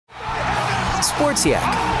Sports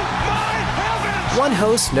Yak. One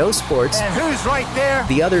host knows sports. And who's right there?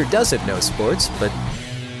 The other doesn't know sports, but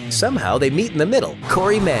somehow they meet in the middle.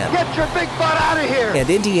 Corey Mann. Get your big butt out of here! And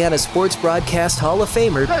Indiana Sports Broadcast Hall of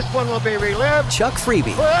Famer, This one will be relived Chuck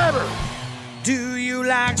Freeby. forever. Do you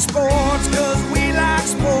like sports? 'Cause we like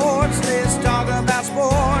sports. Let's talk about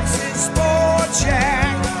sports. It's Sports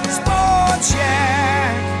Yak. Sports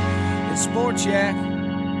Yak. It's Sports Yak.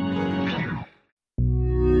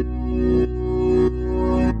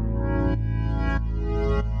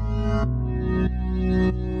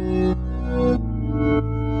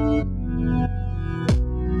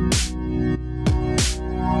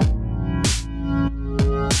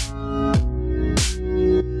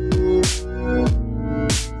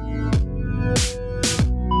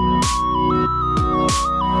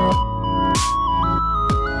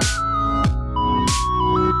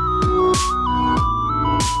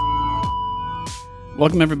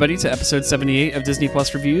 Welcome, everybody, to episode 78 of Disney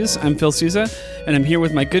Plus Reviews. I'm Phil Sousa, and I'm here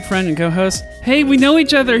with my good friend and co-host. Hey, we know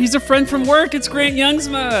each other. He's a friend from work. It's Grant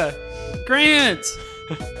Youngsma. Grant.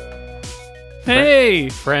 Hey.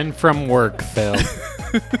 Friend from work, Phil.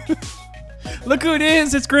 Look who it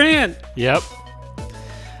is. It's Grant. Yep.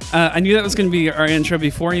 I knew that was going to be our intro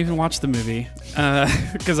before I even watched the movie,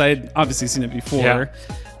 because I had obviously seen it before.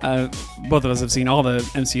 Yeah. Both of us have seen all the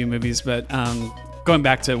MCU movies, but going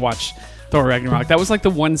back to watch Thor Ragnarok, that was like the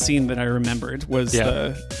one scene that I remembered was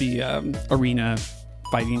the arena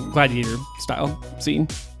fighting gladiator style scene.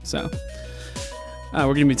 So we're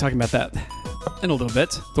going to be talking about that in a little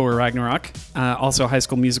bit. Thor Ragnarok, also High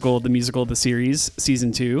School Musical, the musical, the series,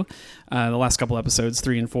 season 2, the last couple episodes,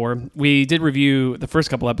 3 and 4. We did review the first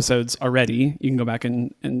couple episodes already. You can go back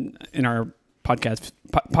in our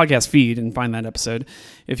podcast feed and find that episode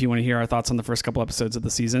if you want to hear our thoughts on the first couple episodes of the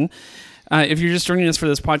season. If you're just joining us for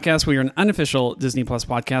this podcast, we are an unofficial Disney Plus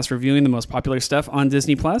podcast reviewing the most popular stuff on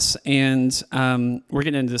Disney Plus, and we're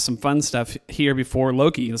getting into some fun stuff here before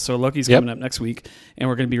Loki. So Loki's coming up next week, and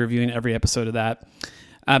we're going to be reviewing every episode of that.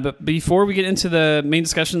 But before we get into the main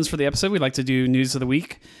discussions for the episode, we'd like to do news of the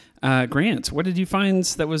week. Grant, what did you find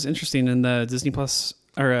that was interesting in the Disney Plus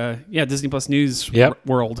Disney Plus news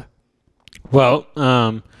world? Well,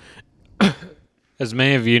 as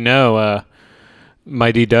many of you know,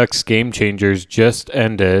 Mighty Ducks Game Changers just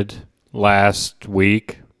ended last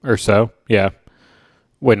week or so. Yeah,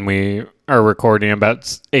 when we are recording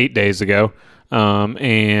about 8 days ago.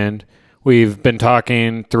 And we've been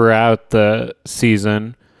talking throughout the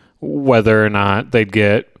season whether or not they'd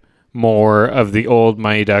get more of the old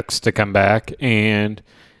Mighty Ducks to come back. And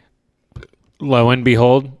lo and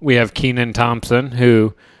behold, we have Kenan Thompson,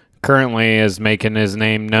 who currently is making his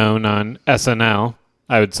name known on SNL.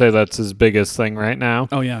 I would say that's his biggest thing right now.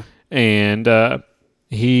 Oh, yeah. And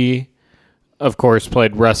he, of course,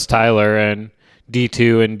 played Russ Tyler in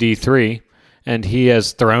D2 and D3. And he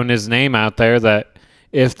has thrown his name out there that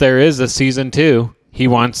if there is a season 2, he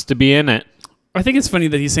wants to be in it. I think it's funny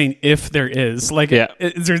that he's saying if there is. Like,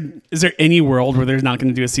 is there any world where they're not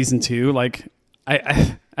going to do a season 2? Like,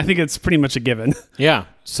 I think it's pretty much a given. Yeah.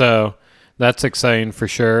 So that's exciting for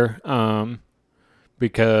sure,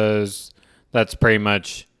 because that's pretty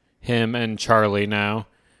much him and Charlie now.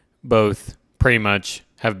 Both pretty much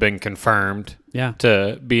have been confirmed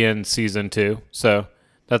to be in season 2. So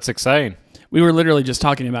that's exciting. We were literally just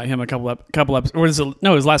talking about him a couple episodes. It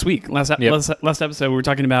was last week. Last episode, we were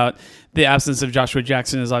talking about the absence of Joshua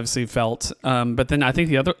Jackson is obviously felt. But then I think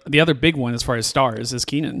the other big one as far as stars is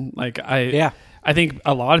Kenan. Like I think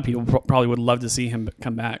a lot of people probably would love to see him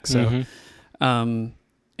come back. So, and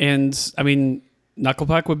I mean,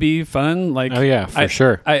 Knucklepuck would be fun. Like, oh yeah, for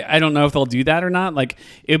sure. I don't know if they'll do that or not. Like,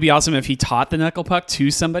 it would be awesome if he taught the Knucklepuck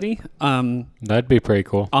to somebody. That'd be pretty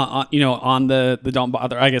cool. On the Don't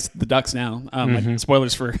Bother. I guess the Ducks now. Like,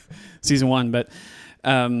 spoilers for season 1, but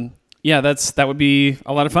that would be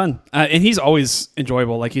a lot of fun. And he's always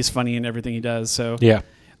enjoyable. Like, he's funny in everything he does. So yeah.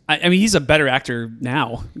 I mean, he's a better actor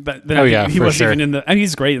now. But he for was sure. even in the. I mean,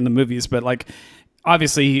 he's great in the movies, but like,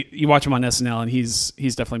 obviously, you watch him on SNL, and he's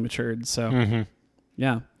definitely matured. So,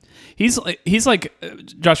 yeah, he's like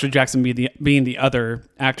Joshua Jackson being the other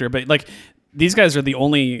actor, but like these guys are the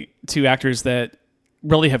only two actors that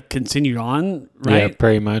really have continued on, right? Yeah,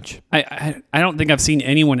 pretty much. I don't think I've seen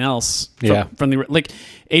anyone else from the, like,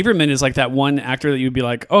 Averman is like that one actor that you'd be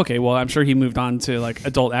like, okay, well, I'm sure he moved on to like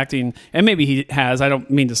adult acting, and maybe he has. I don't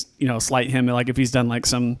mean to, slight him, like if he's done like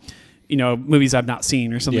some, movies I've not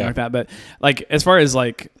seen or something like that. But like, as far as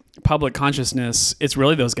like public consciousness, it's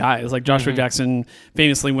really those guys. Like Joshua Jackson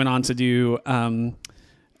famously went on to do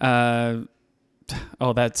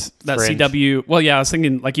that Fringe. CW. Well, yeah, I was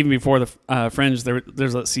thinking like even before the Fringe,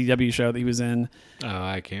 there's a CW show that he was in. Oh,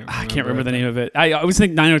 I can't remember the name of it. I always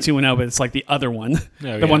think 90210, but it's like the other one,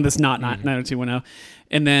 one that's not 90210.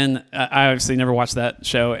 And then I obviously never watched that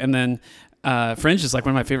show. And then Fringe is like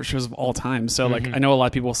one of my favorite shows of all time. So like I know a lot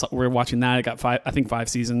of people were watching that. It got 5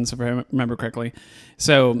 seasons if I remember correctly.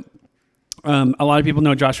 So a lot of people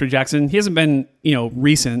know Joshua Jackson. He hasn't been,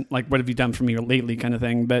 recent, like what have you done for me lately kind of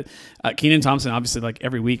thing. But Kenan Thompson, obviously, like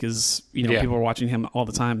every week is, people are watching him all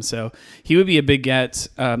the time. So he would be a big get.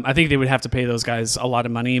 I think they would have to pay those guys a lot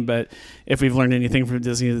of money. But if we've learned anything from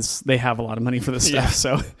Disney, is they have a lot of money for this stuff.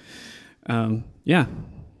 So, yeah.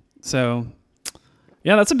 So,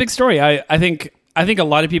 yeah, that's a big story. I think a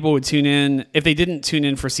lot of people would tune in if they didn't tune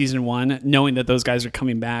in for season 1, knowing that those guys are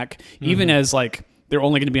coming back, even as like, they're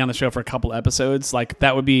only going to be on the show for a couple episodes. Like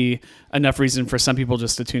that would be enough reason for some people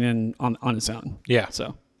just to tune in on its own. Yeah.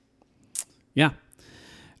 So, yeah.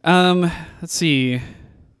 Let's see.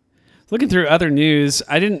 Looking through other news,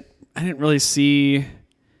 I didn't really see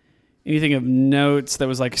anything of notes that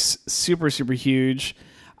was like super, super huge.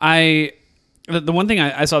 The one thing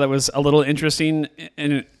I saw that was a little interesting,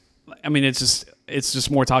 and it's just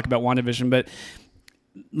more talk about WandaVision, but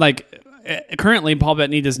like, currently, Paul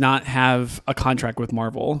Bettany does not have a contract with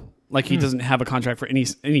Marvel. Like he doesn't have a contract for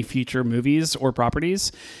any future movies or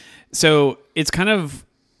properties. So it's kind of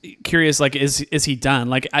curious. Like, is he done?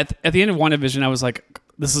 Like at the end of WandaVision, I was like,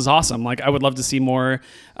 this is awesome. Like I would love to see more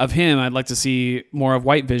of him. I'd like to see more of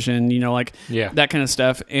White Vision. That kind of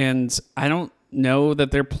stuff. And I don't know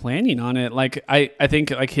that they're planning on it. Like I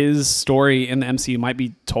think like his story in the MCU might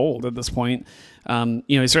be told at this point.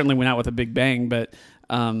 He certainly went out with a big bang, but.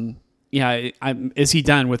 Yeah, is he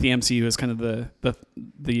done with the MCU? Is kind of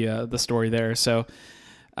the story there. So,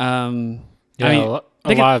 a lot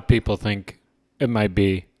of people think it might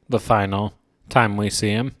be the final time we see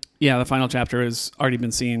him. Yeah, the final chapter has already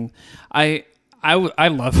been seen. I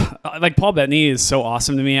love like Paul Bettany is so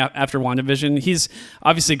awesome to me after WandaVision. He's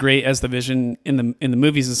obviously great as the Vision in the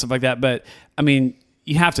movies and stuff like that. But I mean,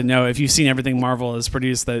 you have to know if you've seen everything Marvel has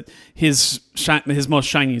produced that his most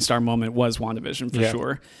shining star moment was WandaVision for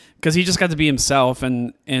sure. Because he just got to be himself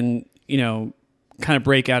and kind of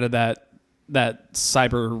break out of that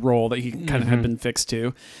cyber role that he kind of had been fixed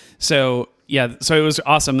to. So yeah, so it was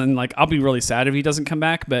awesome. And like, I'll be really sad if he doesn't come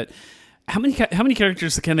back. But how many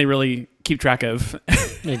characters can they really keep track of?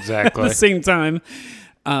 Exactly. At the same time.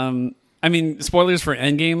 Spoilers for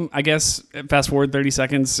Endgame, I guess. Fast forward 30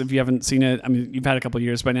 seconds if you haven't seen it. I mean, you've had a couple of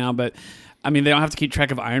years by now, but they don't have to keep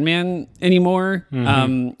track of Iron Man anymore.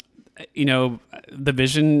 The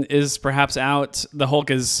Vision is perhaps out. The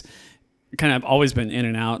Hulk is kind of always been in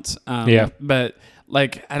and out. But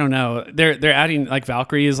like, I don't know. They're adding like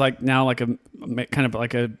Valkyrie is like now like a kind of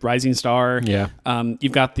like a rising star. Yeah.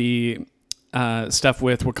 You've got the stuff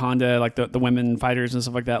with Wakanda, like the women fighters and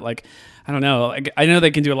stuff like that. Like, I don't know. Like, I know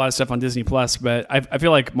they can do a lot of stuff on Disney Plus, but I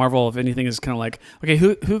feel like Marvel, if anything, is kind of like, okay,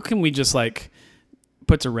 who can we just like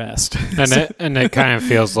put to rest? And it kind of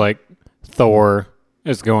feels like Thor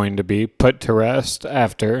is going to be put to rest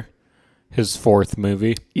after his 4th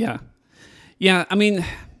movie. Yeah. Yeah. I mean,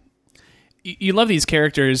 you love these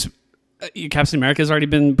characters. Captain America has already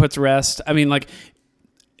been put to rest. I mean, like,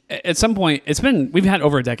 at some point, we've had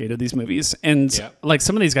over a decade of these movies, and like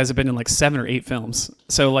some of these guys have been in like 7 or 8 films.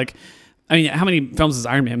 So like, I mean, how many films is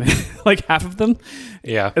Iron Man in? Like half of them?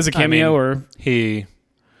 Yeah. As a cameo, or he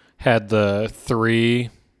had the 3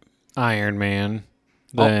 Iron Man,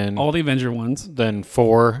 then all the Avenger ones, then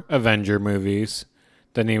 4 Avenger movies,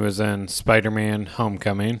 then he was in Spider-Man: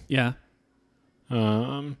 Homecoming. Yeah.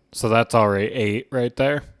 So that's already 8 right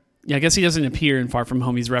there. Yeah, I guess he doesn't appear in Far From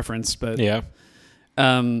Home. He's referenced, but yeah.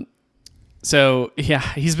 So yeah,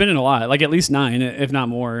 he's been in a lot, like at least 9, if not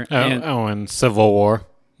more. And Civil War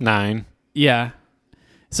 9. Yeah.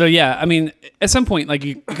 So yeah, I mean, at some point, like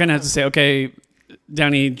you kind of have to say, okay,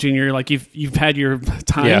 Downey Jr., like you've had your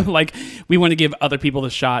time. Yeah. Like we want to give other people the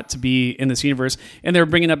shot to be in this universe, and they're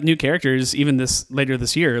bringing up new characters even later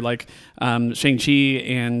this year, like Shang-Chi,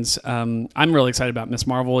 and I'm really excited about Ms.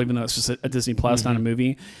 Marvel, even though it's just a Disney Plus, not a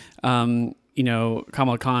movie.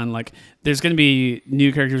 Kamala Khan, like there's going to be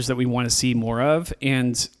new characters that we want to see more of.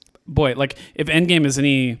 And boy, like if Endgame is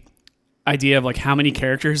any idea of like how many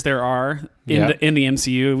characters there are in the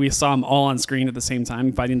MCU, we saw them all on screen at the same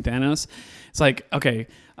time fighting Thanos. It's like, okay,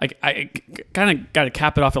 like I kind of got to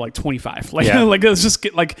cap it off at like 25. Like, like let's just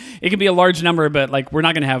get like, it can be a large number, but like we're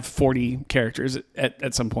not going to have 40 characters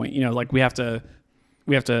at some point, like we have to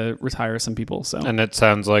retire some people. So, and it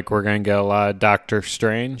sounds like we're going to get a lot of Doctor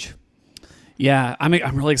Strange. Yeah, I'm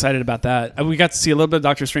really excited about that. We got to see a little bit of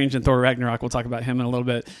Doctor Strange and Thor Ragnarok. We'll talk about him in a little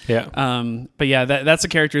bit. Yeah. But yeah, that's a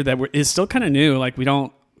character that is still kind of new. Like I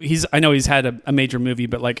know he's had a major movie,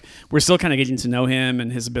 but like we're still kind of getting to know him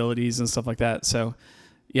and his abilities and stuff like that. So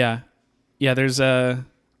yeah. There's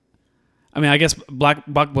I guess Black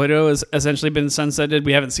Widow has essentially been sunsetted.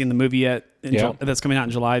 We haven't seen the movie yet that's coming out in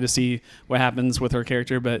July to see what happens with her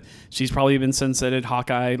character, but she's probably been sunsetted.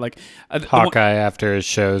 Hawkeye, after his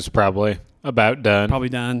show's probably about done. Probably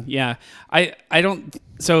done. Yeah. I don't.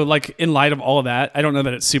 So like in light of all of that, I don't know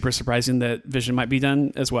that it's super surprising that Vision might be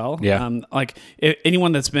done as well. Yeah.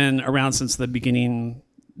 Anyone that's been around since the beginning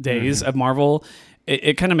days of Marvel,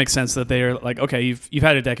 it kind of makes sense that they're like, okay, you've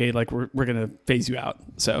had a decade, like we're gonna phase you out.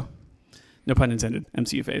 So, no pun intended,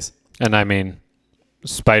 MCU phase. And I mean,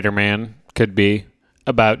 Spider-Man could be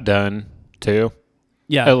about done too.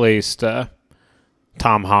 Yeah. At least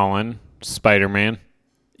Tom Holland, Spider-Man.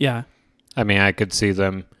 Yeah. I mean, I could see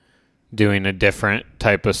them doing a different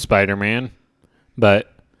type of Spider-Man,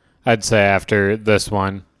 but I'd say after this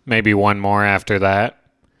one, maybe one more after that,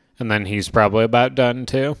 and then he's probably about done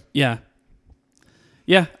too. Yeah.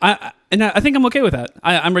 Yeah. I think I'm okay with that.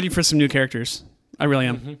 I'm ready for some new characters. I really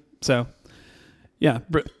am. Mm-hmm. So, yeah,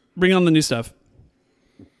 bring on the new stuff.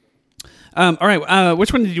 All right.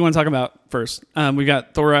 Which one did you want to talk about first? We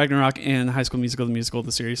got Thor Ragnarok and High School Musical, the musical,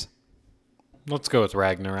 the series. Let's go with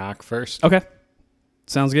Ragnarok first. Okay.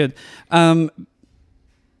 Sounds good.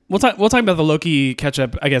 We'll talk about the Loki catch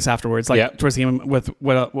up, I guess, afterwards. Towards the end with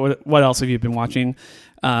what else have you been watching?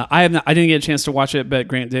 I didn't get a chance to watch it, but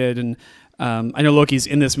Grant did, and I know Loki's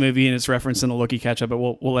in this movie and it's referenced in the Loki catch up, but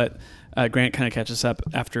we'll let Grant kind of catch us up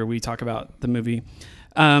after we talk about the movie.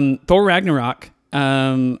 Thor Ragnarok,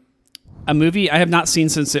 a movie I have not seen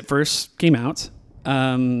since it first came out.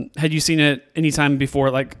 Had you seen it anytime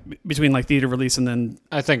before, like between like theater release and then?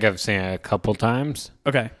 I think I've seen it a couple times.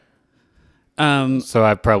 Okay. So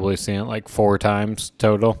I've probably seen it like 4 times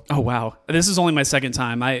total. Oh wow, this is only my second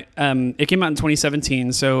time. It came out in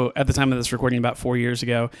 2017, so at the time of this recording, about 4 years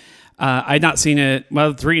ago. I had not seen it,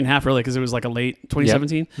 3.5 really, because it was like a late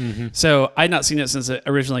 2017. Yep. Mm-hmm. So I had not seen it since it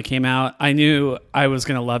originally came out. I knew I was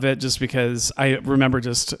going to love it just because I remember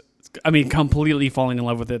completely falling in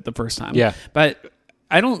love with it the first time. Yeah. But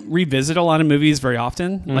I don't revisit a lot of movies very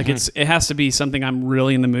often. Mm-hmm. Like it has to be something I'm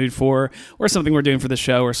really in the mood for, or something we're doing for the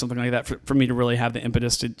show, or something like that for me to really have the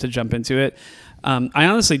impetus to jump into it. I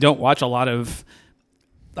honestly don't watch a lot of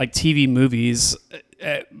like TV movies.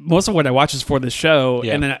 Most of what I watch is for the show,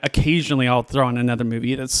 and then occasionally I'll throw on another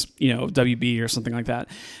movie that's WB or something like that.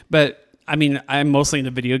 But I mean, I'm mostly into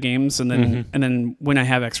video games, and then when I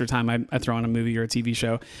have extra time, I throw on a movie or a TV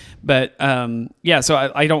show. But so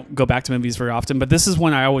I don't go back to movies very often. But this is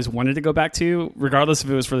one I always wanted to go back to, regardless if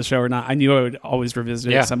it was for the show or not. I knew I would always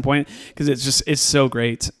revisit it at some point because it's so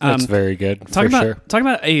great. It's very good. Talking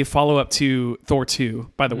about a follow up to Thor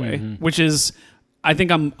 2, by the way, which is. I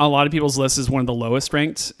think on a lot of people's list is one of the lowest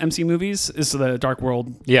ranked MC movies. Is the Dark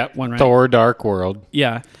World one, right? Thor Dark World.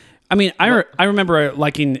 Yeah. I mean, I remember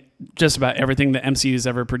liking just about everything that MCU's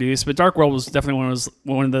ever produced, but Dark World was definitely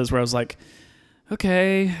one of those where I was like,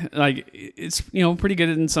 okay, like it's pretty good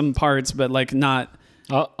in some parts, but like not.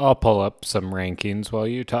 I'll pull up some rankings while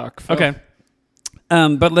you talk, Phil. Okay.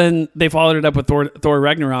 But then they followed it up with Thor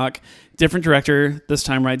Ragnarok, different director this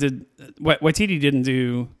time, right? Waititi didn't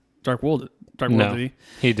do Dark World, did he?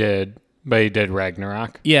 He did, but he did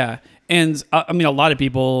Ragnarok. Yeah, and I mean, a lot of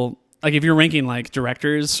people, like if you're ranking like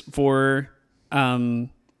directors for the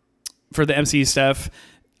MCU stuff,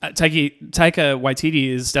 Taika Waititi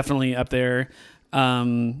is definitely up there.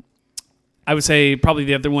 I would say probably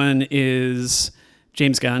the other one is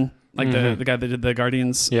James Gunn, like the guy that did the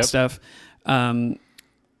Guardians stuff.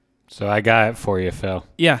 So I got it for you, Phil.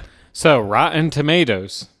 Yeah. So Rotten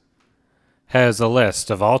Tomatoes has a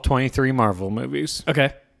list of all 23 Marvel movies.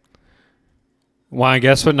 Okay. Want to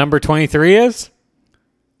guess what number 23 is?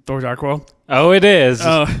 Thor Dark World? Oh, it is.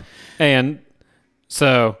 Oh. And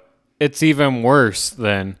so it's even worse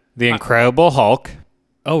than The Incredible Hulk.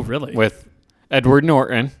 Oh, really? With Edward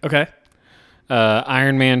Norton. Okay.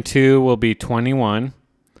 Iron Man 2 will be 21.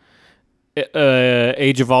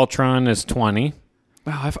 Age of Ultron is 20.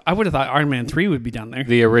 Wow, I would have thought Iron Man 3 would be down there.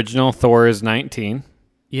 The original Thor is 19.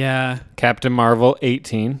 Yeah. Captain Marvel,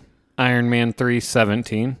 18. Iron Man 3,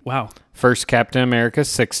 17. Wow. First Captain America,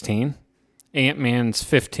 16. Ant-Man's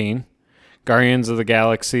 15. Guardians of the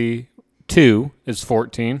Galaxy 2 is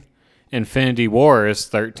 14. Infinity War is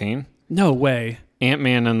 13. No way.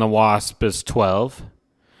 Ant-Man and the Wasp is 12.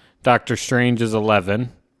 Doctor Strange is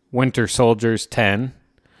 11. Winter Soldier's 10.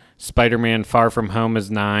 Spider-Man Far From Home is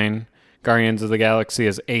 9. Guardians of the Galaxy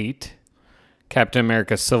is 8. Captain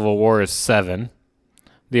America Civil War is 7.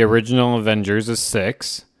 The original Avengers is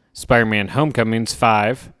 6. Spider-Man Homecoming's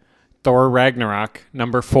 5. Thor Ragnarok,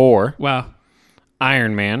 number 4. Wow.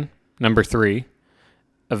 Iron Man, number 3.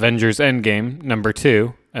 Avengers Endgame, number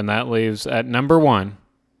 2. And that leaves at number 1.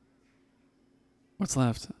 What's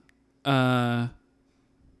left? The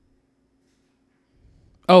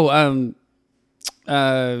one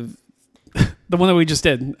that we just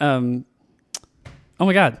did. Oh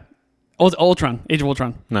my God. Ultron. Age of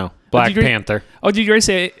Ultron. No, Black Panther. Oh, did you already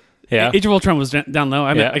say Yeah. Age of Ultron was down low?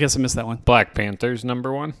 I Yeah. guess I missed that one. Black Panther's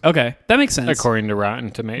number 1, Okay. That makes sense. according to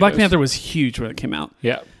Rotten Tomatoes. Black Panther was huge when it came out.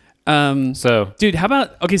 Yeah. So, dude, how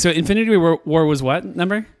about... Okay, so Infinity War was what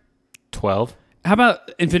number? 12. How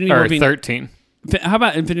about Infinity War Or being... 13. How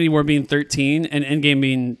about Infinity War being 13 and Endgame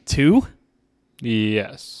being 2?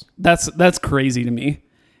 Yes. That's crazy to me.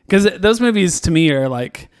 Because those movies, to me, are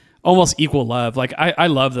like... almost equal love. Like I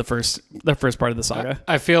love the first part of the saga.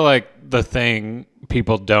 I feel like the thing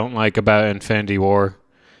people don't like about Infinity War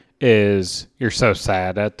is you're so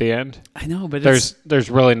sad at the end. I know, but There's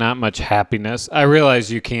really not much happiness. I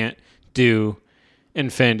realize you can't do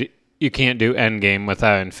Endgame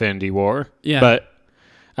without Infinity War. Yeah. But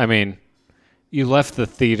I mean, you left the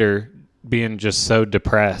theater being just so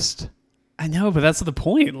depressed. I know, but that's the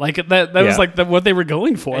point. Like that was like what they were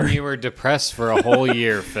going for. And you were depressed for a whole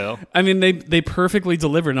year, Phil. I mean, they perfectly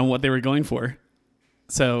delivered on what they were going for.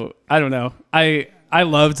 So I don't know. I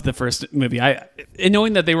loved the first movie. And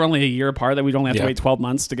knowing that they were only a year apart, that we'd only have to wait 12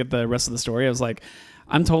 months to get the rest of the story, I was like,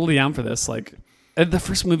 I'm totally down for this. Like, the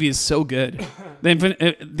first movie is so good.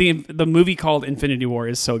 The movie called Infinity War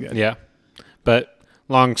is so good. Yeah, but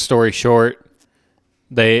long story short,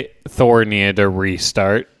 Thor needed a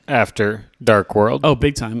restart after Dark World. Oh,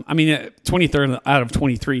 big time. I mean, 23rd out of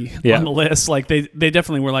 23 on the list. Like they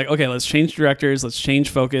definitely were like, okay, let's change directors, let's change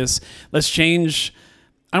focus, let's change.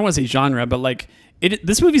 I don't want to say genre, but like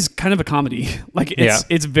this movie's kind of a comedy. Like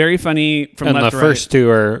it's very funny from and left the to right. first two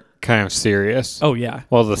are kind of serious. Oh yeah.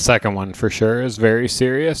 Well, the second one for sure is very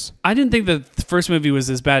serious. I didn't think the first movie was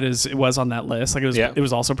as bad as it was on that list. Like it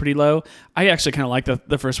was also pretty low. I actually kind of like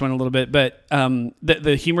the first one a little bit, but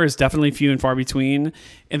the humor is definitely few and far between,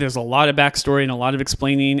 and there's a lot of backstory and a lot of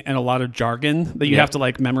explaining and a lot of jargon that you have to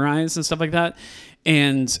like memorize and stuff like that.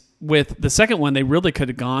 And with the second one, they really could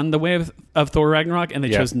have gone the way of Thor Ragnarok, and they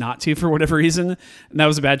chose not to for whatever reason, and that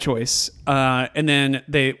was a bad choice. And then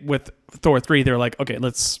with Thor 3, they're like, okay,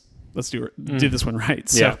 let's do this one right.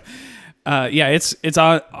 So, it's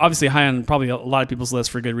obviously high on probably a lot of people's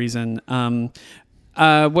list for good reason.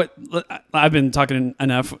 What I've been talking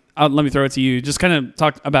enough. Let me throw it to you. Just kind of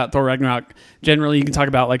talk about Thor Ragnarok. Generally, you can talk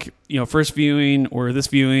about like first viewing or this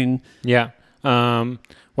viewing. Yeah.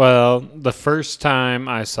 Well, the first time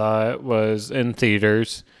I saw it was in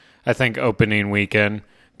theaters. I think opening weekend,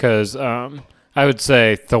 because I would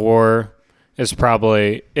say Thor is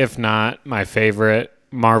probably, if not my favorite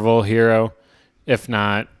Marvel hero, if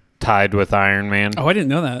not tied with Iron Man. Oh, I didn't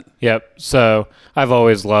know that. Yep. So I've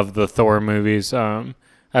always loved the Thor movies. I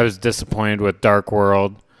was disappointed with Dark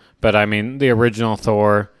World, but I mean, the original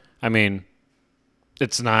Thor, I mean,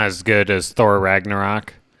 it's not as good as Thor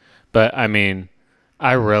Ragnarok, but I mean,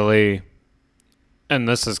 I really, and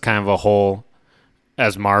this is kind of a whole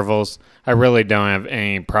as Marvels, I really don't have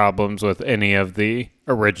any problems with any of the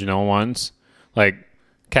original ones, like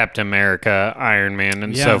Captain America, Iron Man,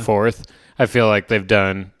 and so forth. I feel like they've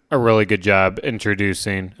done a really good job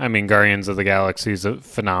introducing. I mean, Guardians of the Galaxy is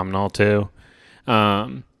phenomenal too.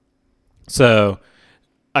 So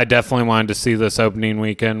I definitely wanted to see this opening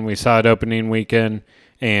weekend. We saw it opening weekend,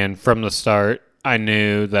 and from the start, I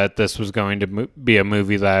knew that this was going to be a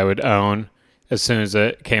movie that I would own as soon as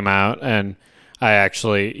it came out, and I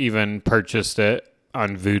actually even purchased it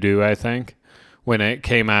on Vudu, I think, when it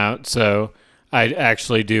came out. So I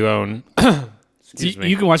actually do own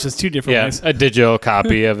You can watch this two different ways. a digital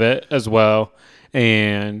copy of it as well.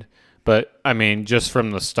 But I mean, just from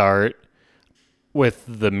the start with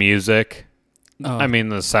the music, I mean,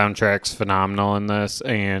 the soundtrack's phenomenal in this,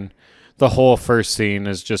 and the whole first scene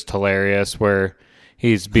is just hilarious, where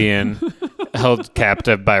he's being held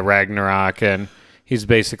captive by Ragnarok, and he's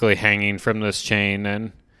basically hanging from this chain,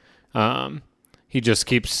 and he just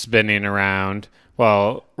keeps spinning around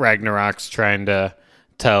while Ragnarok's trying to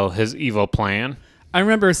tell his evil plan. I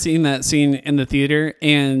remember seeing that scene in the theater,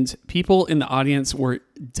 and people in the audience were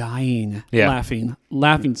dying,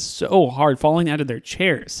 laughing so hard, falling out of their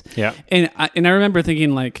chairs. Yeah. And I remember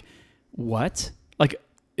thinking, like, what? Like,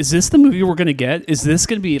 is this the movie we're going to get? Is this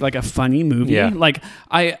going to be like a funny movie? Yeah. Like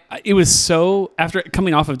it was so, after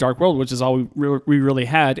coming off of Dark World, which is all we really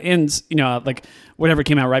had. And, like whatever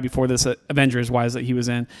came out right before this, Avengers wise, that he was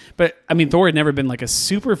in. But I mean, Thor had never been like a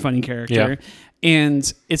super funny character. Yeah.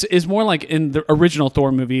 And it's more like in the original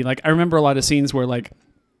Thor movie. Like I remember a lot of scenes where like,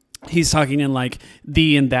 he's talking in like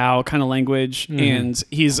thee and thou kind of language, and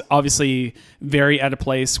he's obviously very out of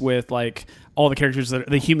place with like all the characters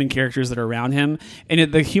the human characters that are around him,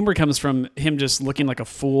 and the humor comes from him just looking like a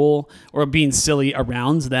fool or being silly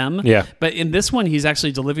around them. Yeah. But in this one, he's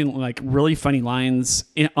actually delivering like really funny lines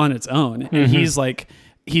on its own, and he's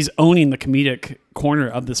owning the comedic corner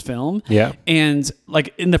of this film. Yeah. And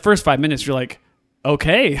like in the first 5 minutes, you're like,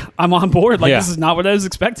 okay, I'm on board. Like this is not what I was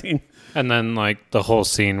expecting. And then, like, the whole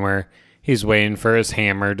scene where he's waiting for his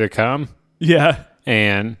hammer to come. Yeah.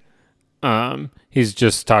 And he's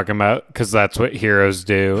just talking about, because that's what heroes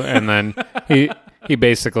do. And then he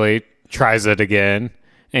basically tries it again.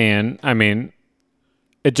 And, I mean,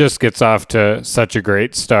 it just gets off to such a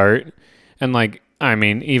great start. And, like, I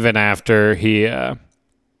mean, even after he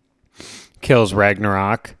kills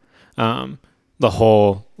Ragnarok, the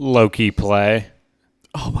whole Loki play.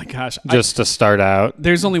 Oh my gosh. Just to start out.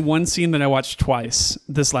 There's only one scene that I watched twice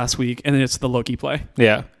this last week, and it's the Loki play.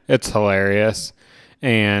 Yeah, it's hilarious.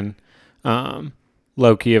 And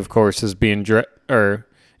Loki, of course, is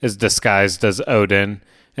is disguised as Odin.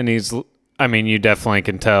 And you definitely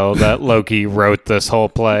can tell that Loki wrote this whole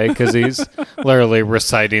play, because he's literally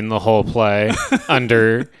reciting the whole play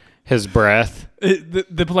under his breath.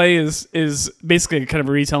 The play is basically kind of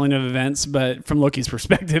a retelling of events, but from Loki's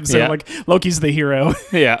perspective. So like Loki's the hero.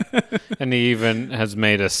 Yeah. And he even has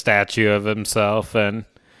made a statue of himself. And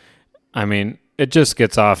I mean, it just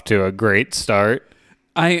gets off to a great start.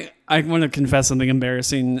 I want to confess something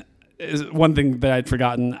embarrassing. Is one thing that I'd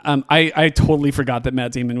forgotten. I totally forgot that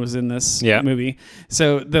Matt Damon was in this movie.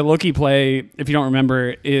 So the Loki play, if you don't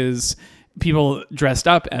remember, is people dressed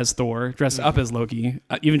up as Thor, dressed up as Loki,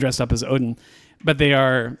 even dressed up as Odin. But they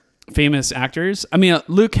are famous actors. I mean,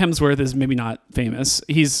 Luke Hemsworth is maybe not famous.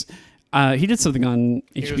 He did something on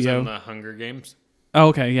HBO. He was in the Hunger Games. Oh,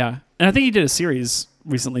 okay, yeah. And I think he did a series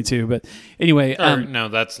recently too. But anyway, no,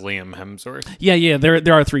 that's Liam Hemsworth. Yeah.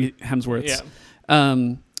 There are three Hemsworths.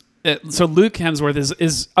 Yeah. So Luke Hemsworth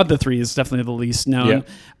is of the three is definitely the least known.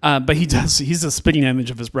 Yeah. But he's a spitting image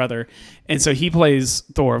of his brother, and so he plays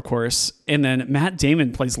Thor, of course, and then Matt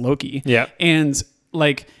Damon plays Loki. Yeah. And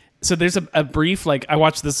like. So there's a brief, like I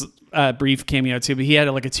watched this brief cameo too, but he had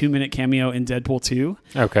like a 2-minute cameo in Deadpool 2.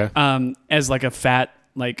 Okay. As like a fat,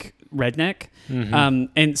 like redneck.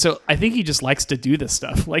 Mm-hmm. And so I think he just likes to do this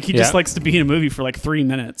stuff. Like he just likes to be in a movie for like 3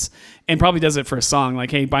 minutes, and probably does it for a song.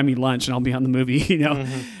 Like, hey, buy me lunch and I'll be on the movie.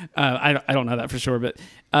 I don't know that for sure, but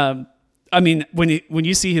I mean, when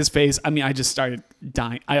you see his face, I mean, I just started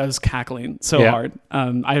dying. I was cackling so hard.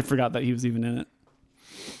 I had forgot that he was even in it.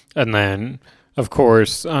 And then, of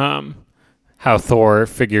course, how Thor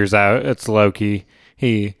figures out it's Loki.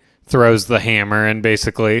 He throws the hammer and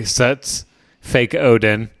basically sets fake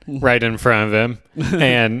Odin right in front of him.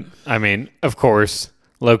 And, I mean, of course,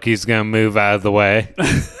 Loki's going to move out of the way.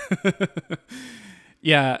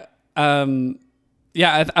 Yeah.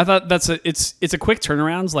 I thought it's a quick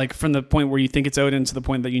turnaround, like from the point where you think it's Odin to the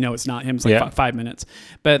point that you know it's not him. It's like 5 minutes,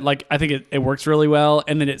 but like I think it works really well,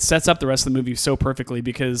 and then it sets up the rest of the movie so perfectly,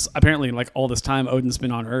 because apparently like all this time Odin's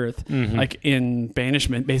been on Earth, like in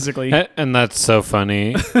banishment basically. And that's so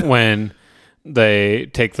funny when they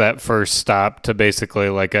take that first stop to basically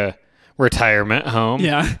like a retirement home,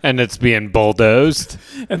 and it's being bulldozed.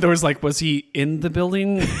 And there was like, was he in the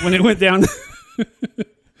building when it went down?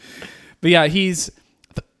 But yeah,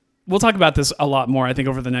 we'll talk about this a lot more, I think,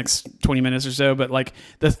 over the next 20 minutes or so. But like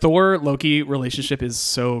the Thor-Loki relationship is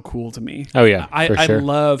so cool to me. Oh yeah, I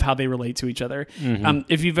love how they relate to each other.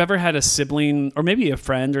 If you've ever had a sibling or maybe a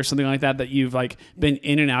friend or something like that you've like been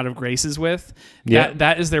in and out of graces with,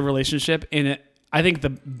 that is their relationship. And I think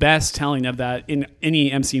the best telling of that in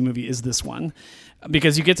any MCU movie is this one,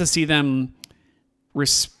 because you get to see them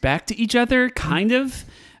respect each other, kind of.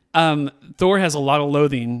 Thor has a lot of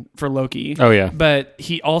loathing for Loki. Oh yeah. But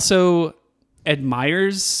he also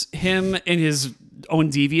admires him in his own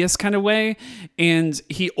devious kind of way. And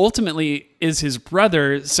he ultimately is his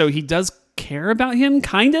brother. So he does care about him,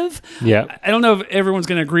 kind of. Yeah. I don't know if everyone's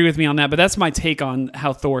going to agree with me on that, but that's my take on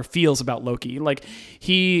how Thor feels about Loki. Like,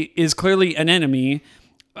 he is clearly an enemy.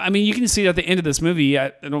 I mean, you can see it at the end of this movie.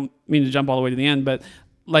 I don't mean to jump all the way to the end, but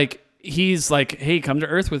like, he's like, hey, come to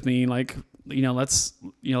Earth with me. Like, let's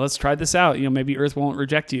try this out. Maybe Earth won't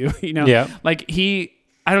reject you. Like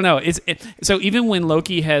I don't know. So even when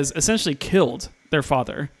Loki has essentially killed their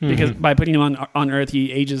father, because by putting him on Earth,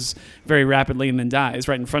 he ages very rapidly and then dies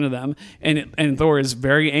right in front of them. And Thor is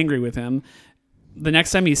very angry with him. The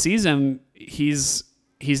next time he sees him, he's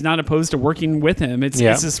not opposed to working with him. It's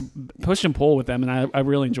this push and pull with them, and I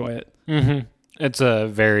really enjoy it. Mm-hmm. It's a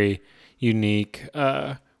very unique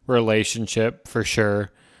relationship for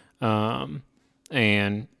sure.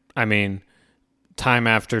 And I mean, time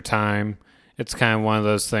after time, it's kind of one of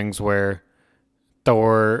those things where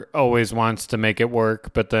Thor always wants to make it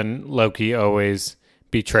work, but then Loki always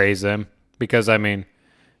betrays him. Because, I mean,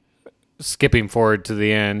 skipping forward to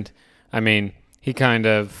the end, I mean, he kind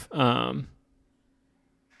of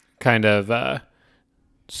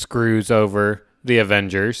screws over the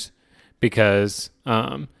Avengers, because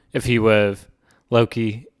if he would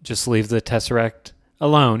Loki just leave the Tesseract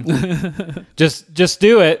alone, just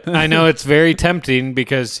do it. I know it's very tempting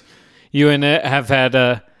because you and it have had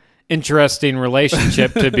a interesting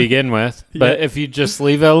relationship to begin with, but if you just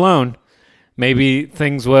leave it alone, maybe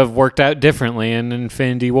things would have worked out differently in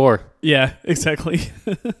Infinity War. Yeah, exactly.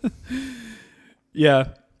 Yeah.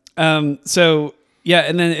 So yeah,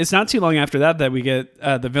 and then it's not too long after that we get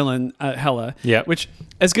the villain Hela. Yeah. Which,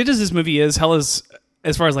 as good as this movie is, Hela's,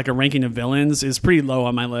 as far as like a ranking of villains, is pretty low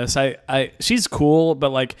on my list. She's cool, but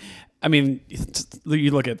like, I mean, you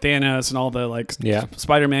look at Thanos and all the like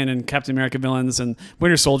Spider-Man and Captain America villains, and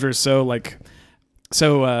Winter Soldier is so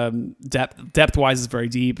depth wise is very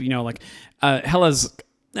deep. You know, like Hela's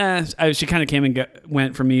she kind of came and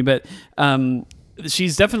went for me, but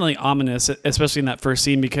she's definitely ominous, especially in that first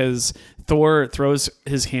scene, because Thor throws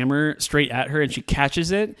his hammer straight at her and she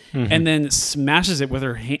catches it and then smashes it with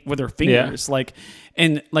her fingers. Like,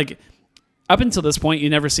 and like up until this point, you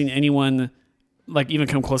never seen anyone like even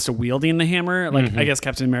come close to wielding the hammer. Like I guess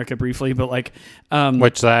Captain America briefly, but like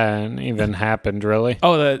which that even happened really.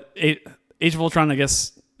 Oh, the Age of Ultron, I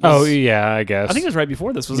guess. Oh yeah, I guess. I think it was right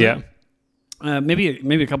before this, wasn't it? Maybe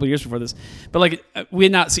a couple of years before this, but like we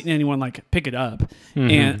had not seen anyone like pick it up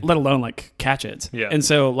and let alone like catch it. Yeah. And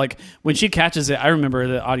so like when she catches it, I remember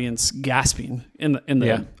the audience gasping in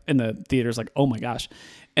the theaters, like, oh my gosh.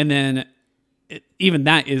 And then even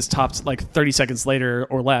that is topped like 30 seconds later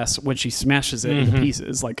or less when she smashes it into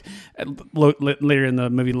pieces. Like later in the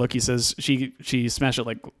movie, Loki says she smashed it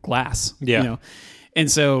like glass. Yeah. You know, and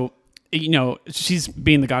so, you know, she's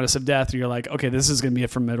being the goddess of death. You're like, okay, this is going to be a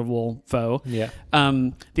formidable foe. Yeah.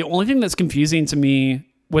 The only thing that's confusing to me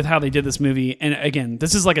with how they did this movie, and again,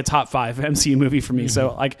 this is like a top 5 MCU movie for me.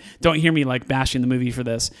 So like, don't hear me like bashing the movie for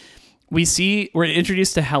this. We're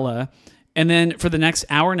introduced to Hela, and then for the next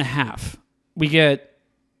hour and a half, we get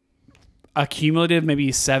a cumulative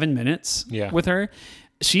maybe 7 minutes with her.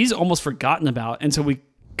 She's almost forgotten about until we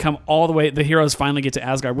come all the way. The heroes finally get to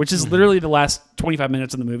Asgard, which is literally the last 25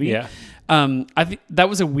 minutes of the movie. Yeah. I think that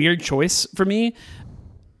was a weird choice for me.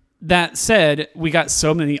 That said, we got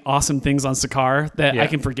so many awesome things on Sakaar that I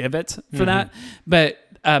can forgive it for that. But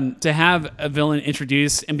to have a villain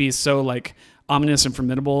introduced and be so like ominous and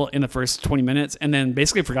formidable in the first 20 minutes and then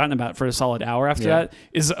basically forgotten about for a solid hour after that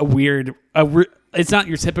is a weird, it's not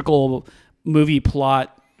your typical movie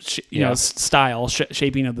plot, style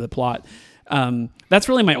shaping of the plot. That's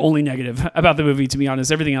really my only negative about the movie, to be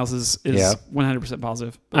honest. Everything else is 100%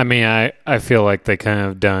 positive. I mean, I feel like they kind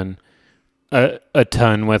of done a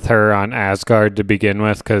ton with her on Asgard to begin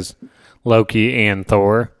with, because Loki and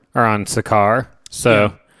Thor are on Sakaar.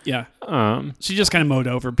 So yeah. She just kind of mowed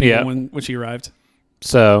over people when she arrived.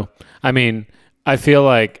 So, I mean, I feel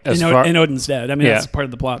like and Odin's dead. I mean, that's part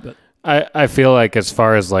of the plot, but I feel like as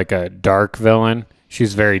far as like a dark villain,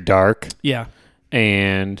 she's very dark. Yeah.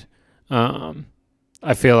 And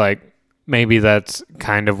I feel like maybe that's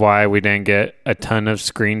kind of why we didn't get a ton of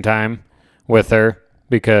screen time with her,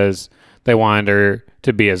 because they wanted her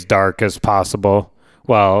to be as dark as possible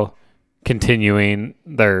while continuing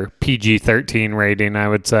their PG-13 rating, I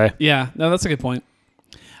would say. Yeah, no, that's a good point.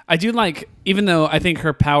 I do like, even though I think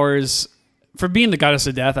her powers, for being the goddess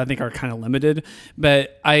of death, I think are kind of limited,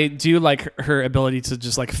 but I do like her ability to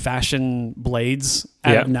just like fashion blades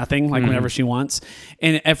out of nothing, like whenever she wants.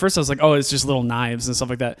 And at first I was like, oh, it's just little knives and stuff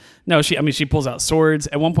like that. No, she pulls out swords.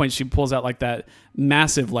 At one point she pulls out like that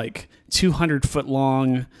massive, like 200-foot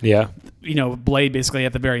long, blade basically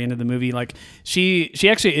at the very end of the movie. Like she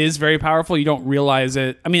actually is very powerful. You don't realize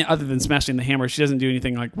it. I mean, other than smashing the hammer, she doesn't do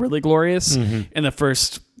anything like really glorious in the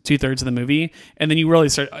first 2/3 of the movie, and then you really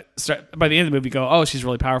start by the end of the movie go, oh, she's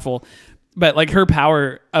really powerful. But like her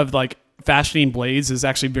power of like fashioning blades is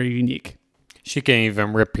actually very unique. She can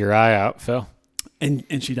even rip your eye out, Phil.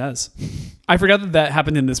 And she does. I forgot that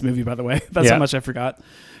happened in this movie, by the way. That's how much I forgot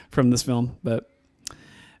from this film. But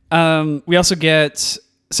we also get,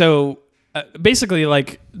 so basically,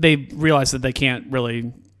 like, they realize that they can't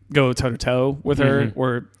really go toe to toe with her,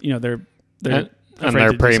 or they're and afraid they're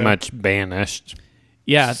to do pretty so. much banished.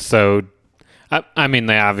 Yeah. So, I mean,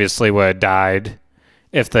 they obviously would have died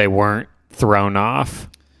if they weren't thrown off.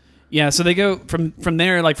 Yeah, so they go from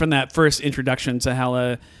there, like from that first introduction to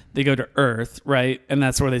Hela, they go to Earth, right? And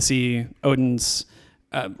that's where they see Odin's,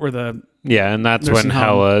 or the... Yeah, and that's Nursing when home.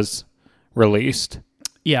 Hela's released.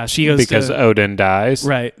 Yeah, she goes because to... Odin dies.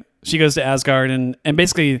 Right. She goes to Asgard, and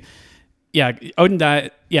basically, yeah,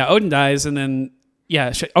 Odin dies, and then...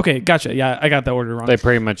 Yeah, okay, gotcha. Yeah, I got the order wrong. They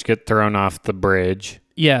pretty much get thrown off the bridge.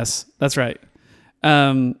 Yes, that's right.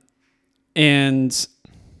 Let's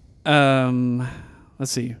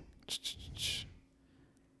see.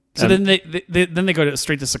 So then they go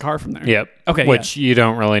straight to Sakaar from there. Yep. Okay. Which you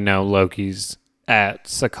don't really know Loki's at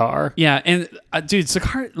Sakaar. Yeah, and dude,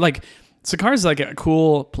 Sakaar's like a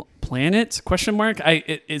cool planet? Question mark.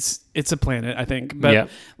 It's a planet, I think, but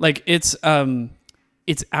like it's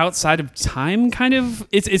outside of time, kind of.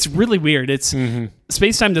 It's really weird. It's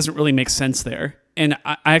space time doesn't really make sense there, and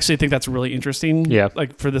I actually think that's really interesting. Yeah,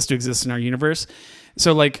 like for this to exist in our universe.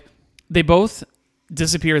 So like they both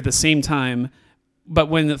disappear at the same time, but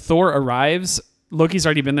when Thor arrives, Loki's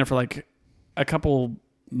already been there for like a couple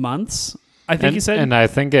months. I think he said, and I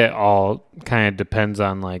think it all kind of depends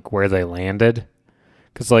on like where they landed,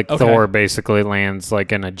 because like Thor basically lands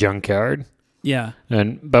like in a junkyard. Yeah,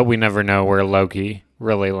 but we never know where Loki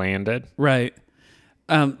really landed. Right.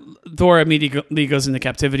 Thor immediately goes into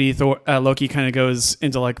captivity. Loki kind of goes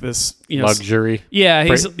into like this, luxury. Yeah,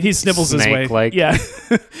 he snibbles his way. Snake-like. Yeah,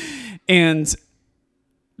 and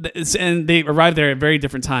they arrive there at very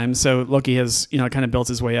different times. So Loki has kind of built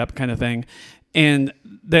his way up, kind of thing. And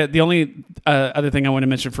the only other thing I want to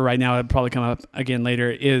mention for right now, it'll probably come up again later,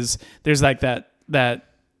 is there's like that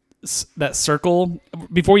circle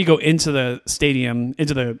before you go into the stadium,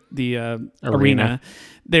 into the arena.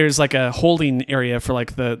 There's like a holding area for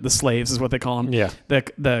like the slaves is what they call them. Yeah.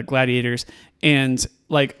 The gladiators. And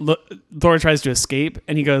like Thor tries to escape,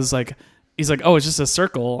 and he's like, oh, it's just a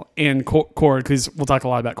circle. And Korg, because we'll talk a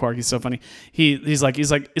lot about Korg, he's so funny. He's like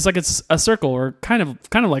it's a circle, or kind of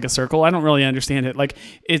like a circle. I don't really understand it. Like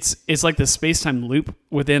it's like this space-time loop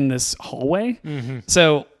within this hallway. Mm-hmm.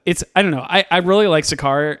 So I don't know. I really like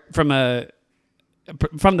Sakaar from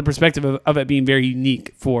the perspective of it being very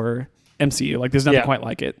unique for MCU. Like there's nothing quite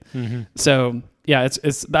like it. Mm-hmm. So yeah,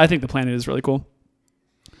 it's I think the planet is really cool.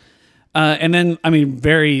 And then, I mean,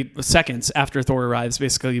 very seconds after Thor arrives,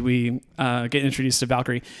 basically we get introduced to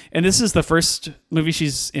Valkyrie, and this is the first movie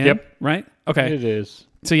she's in. Yep. Right? Okay. It is.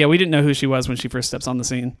 So yeah, we didn't know who she was when she first steps on the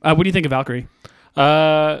scene. What do you think of Valkyrie?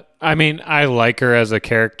 I mean, I like her as a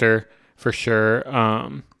character for sure.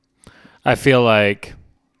 I feel like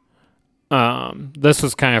this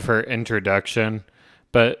was kind of her introduction,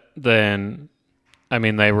 but then, I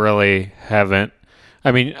mean, they really haven't.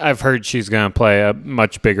 I mean, I've heard she's going to play a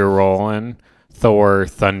much bigger role in Thor,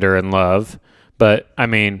 Thunder, and Love, but I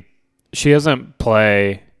mean, she doesn't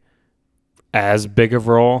play as big of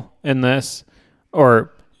a role in this,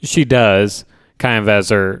 or she does kind of as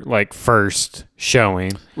her like first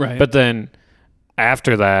showing. Right. But then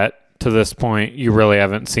after that, to this point, you really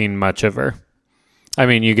haven't seen much of her. I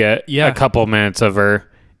mean, you get a couple minutes of her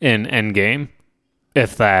in Endgame,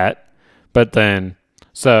 if that. But then,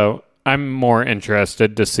 so I'm more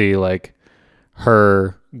interested to see like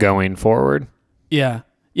her going forward. Yeah.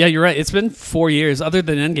 Yeah, you're right. It's been 4 years. Other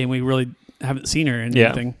than Endgame, we really haven't seen her in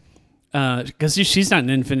anything. Because she's not in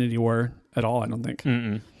Infinity War at all, I don't think.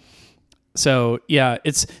 Mm-mm. So yeah,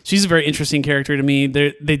 she's a very interesting character to me.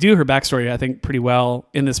 They do her backstory, I think, pretty well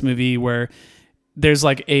in this movie, where there's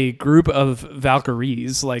like a group of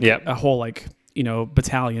Valkyries, like a whole like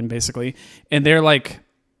battalion basically, and they're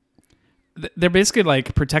basically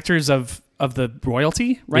like protectors of the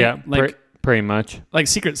royalty, right? Yeah, like pretty much like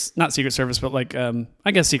not Secret Service, but like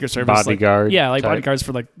I guess Secret Service bodyguard. Like bodyguards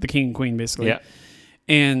for like the king and queen, basically. Yeah,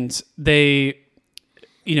 and they.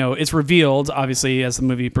 It's revealed, obviously, as the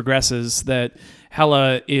movie progresses, that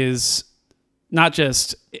Hela is not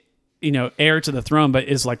just, heir to the throne, but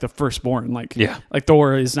is like the firstborn. Like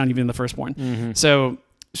Thor is not even the firstborn. Mm-hmm. So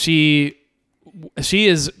she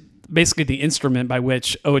is basically the instrument by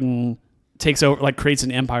which Odin takes over, like creates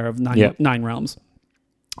an empire of nine realms.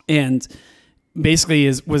 And basically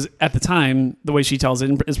was at the time, the way she tells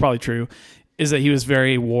it is probably true, is that he was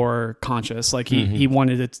very war conscious. Like he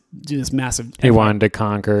wanted to do this massive empire. He wanted to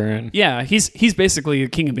conquer. And he's basically a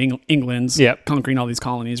king of England's conquering all these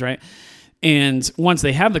colonies, right? And once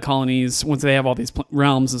they have the colonies, once they have all these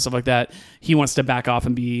realms and stuff like that, he wants to back off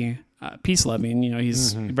and be peace loving.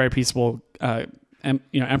 He's a very peaceable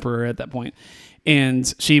emperor at that point,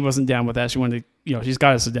 and she wasn't down with that. She wanted to, she's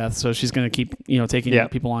goddess of death, so she's going to keep taking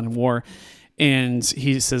people on in war. And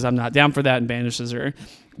he says, I'm not down for that, and banishes her.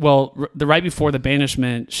 Well, right before the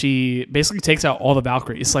banishment, she basically takes out all the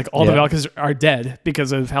Valkyries. Like, all the Valkyries are dead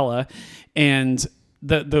because of Hela. And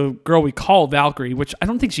the girl we call Valkyrie, which I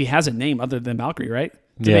don't think she has a name other than Valkyrie, right?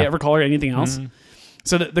 Did they ever call her anything else? Mm-hmm.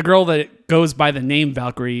 So the girl that goes by the name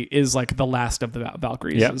Valkyrie is like the last of the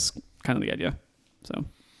Valkyries is kind of the idea. So,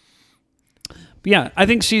 but yeah, I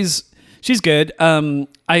think she's good. I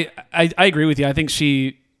agree with you. I think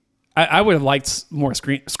I would have liked more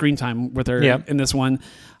screen time with her in this one.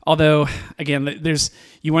 Although, again,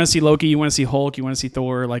 you want to see Loki, you want to see Hulk, you want to see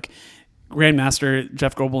Thor. Like, Grandmaster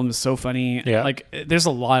Jeff Goldblum is so funny. Yeah. Like, there's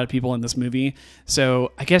a lot of people in this movie.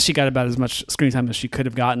 So I guess she got about as much screen time as she could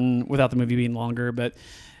have gotten without the movie being longer.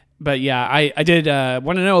 But yeah, I did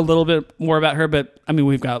want to know a little bit more about her. But, I mean,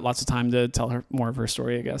 we've got lots of time to tell her more of her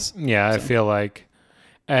story, I guess. Yeah, I feel like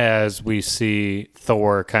as we see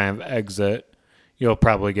Thor kind of exit, you'll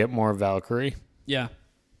probably get more Valkyrie. Yeah.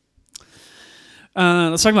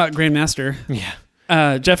 Let's talk about Grandmaster.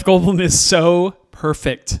 Yeah. Jeff Goldblum is so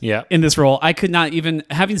perfect in this role. I could not even,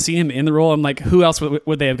 having seen him in the role, I'm like, who else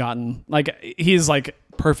would they have gotten? Like, he's like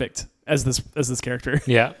perfect as this character.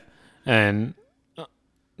 Yeah. And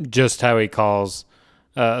just how he calls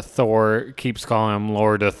Thor, keeps calling him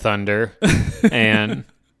Lord of Thunder. And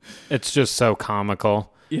it's just so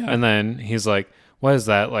comical. Yeah. And then he's like, what is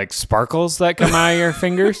that? Like sparkles that come out of your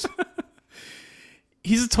fingers?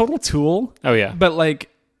 He's a total tool. Oh, yeah. But like,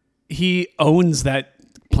 he owns that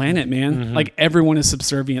planet, man. Mm-hmm. Like, everyone is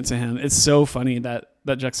subservient to him. It's so funny, that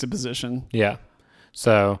juxtaposition. Yeah.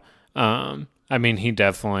 So, I mean, he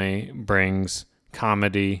definitely brings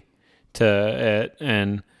comedy to it,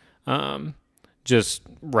 and just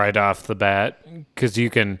right off the bat, because you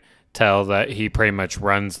can tell that he pretty much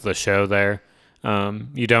runs the show there.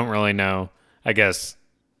 You don't really know. I guess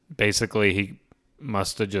basically he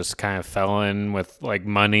must have just kind of fell in with like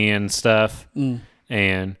money and stuff.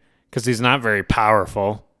 And because he's not very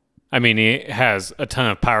powerful. I mean, he has a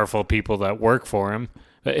ton of powerful people that work for him,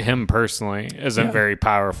 but him personally isn't very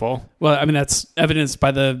powerful. Well, I mean, that's evidenced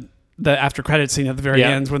by the after credit scene at the very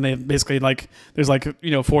end, when they basically like, there's like,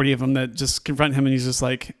 40 of them that just confront him, and he's just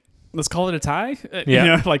like, let's call it a tie.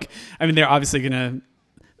 Like, I mean, they're obviously going to,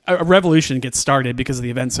 a revolution gets started because of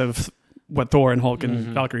the events of what Thor and Hulk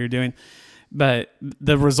and Valkyrie are doing. But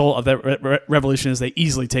the result of that revolution is they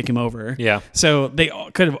easily take him over. Yeah. So they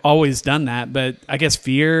could have always done that, but I guess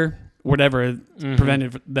fear, whatever,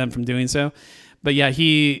 prevented them from doing so. But yeah,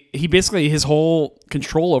 he basically, his whole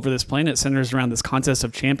control over this planet centers around this contest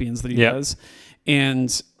of champions that he does.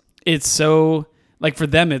 And it's so, like, for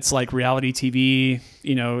them, it's like reality TV,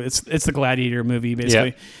 it's the Gladiator movie,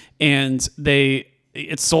 basically. And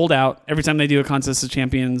it's sold out. Every time they do a Contest of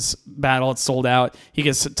Champions battle, it's sold out. He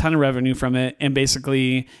gets a ton of revenue from it, and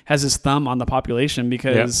basically has his thumb on the population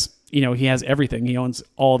because, he has everything. He owns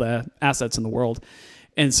all the assets in the world.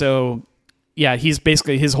 And so, yeah, he's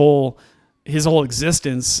basically, his whole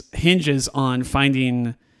existence hinges on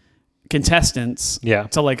finding contestants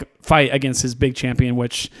to like fight against his big champion,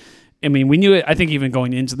 which, I mean, we knew it, I think, even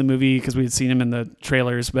going into the movie, because we had seen him in the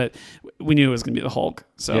trailers, but we knew it was going to be the Hulk.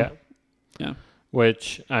 So, yeah.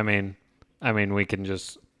 Which, I mean, we can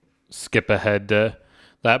just skip ahead to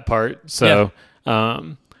that part. So,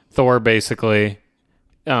 Thor basically,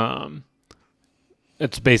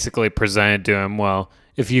 it's basically presented to him, well,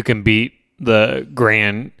 if you can beat the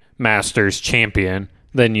Grand Master's champion,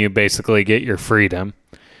 then you basically get your freedom.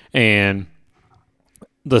 And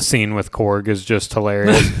the scene with Korg is just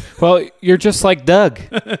hilarious. Well, you're just like Doug.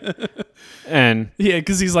 And yeah,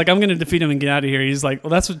 because he's like, I'm going to defeat him and get out of here. He's like,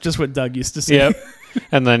 well, that's just what Doug used to say. Yep.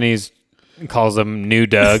 And then he calls him New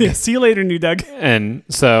Doug. See you later, New Doug. And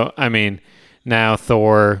so, I mean, now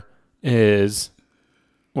Thor is,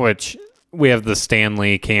 which we have the Stan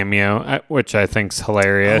Lee cameo, which I think's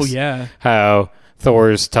hilarious. Oh, yeah. How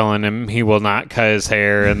Thor's telling him he will not cut his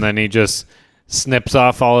hair, and then he just snips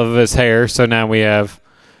off all of his hair. So now we have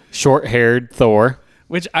short-haired Thor.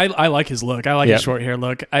 Which I like his look. I like his short hair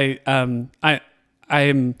look. I'm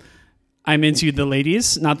into the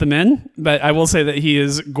ladies, not the men, but I will say that he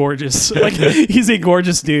is gorgeous. Like, he's a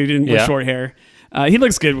gorgeous dude with short hair. He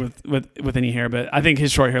looks good with any hair, but I think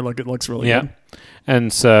his short hair looks really good.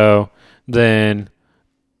 And so then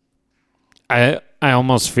I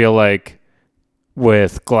almost feel like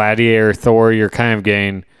with Gladiator Thor, you're kind of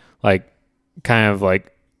getting like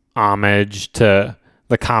homage to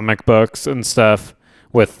the comic books and stuff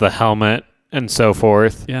with the helmet and so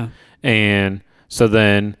forth. Yeah. And so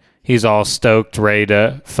then he's all stoked, ready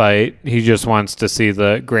to fight. He just wants to see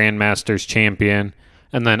the Grandmasters champion,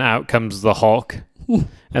 and then out comes the Hulk,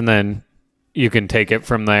 and then you can take it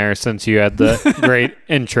from there since you had the great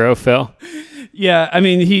intro, Phil. Yeah, I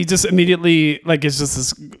mean, he just immediately, like, it's just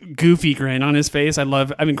this goofy grin on his face. Chris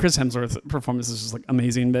Hemsworth's performance is just, like,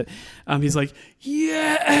 amazing, but he's like,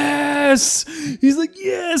 yes! He's like,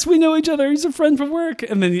 yes, we know each other. He's a friend from work.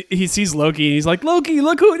 And then he sees Loki, and he's like, Loki,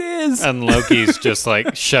 look who it is! And Loki's just,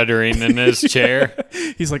 like, shuddering in his chair.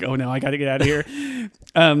 He's like, oh, no, I got to get out of here.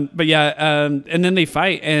 But, yeah, and then they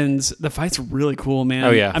fight, and the fight's really cool, man.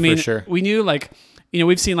 Oh, yeah, I mean, for sure. We knew, like...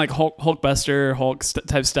 we've seen like Hulkbuster, Hulk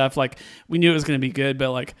type stuff. Like we knew it was going to be good,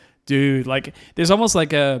 but like, dude, like there's almost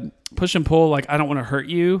like a push and pull. Like I don't want to hurt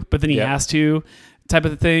you, but then he has to type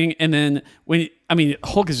of thing. And then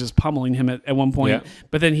Hulk is just pummeling him at one point,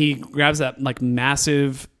 but then he grabs that like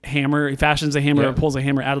massive hammer. He fashions a hammer or pulls a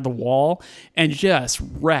hammer out of the wall and just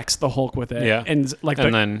wrecks the Hulk with it. Yeah. And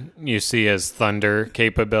then you see his thunder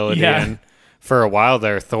capability. Yeah. And for a while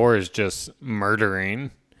there, Thor is just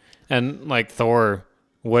murdering. And, like, Thor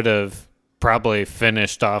would have probably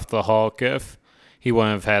finished off the Hulk if he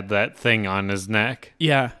wouldn't have had that thing on his neck.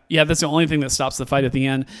 Yeah. Yeah, that's the only thing that stops the fight at the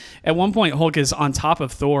end. At one point, Hulk is on top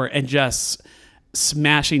of Thor and just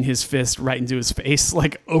smashing his fist right into his face,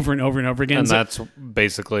 like, over and over and over again. And that's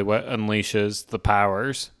basically what unleashes the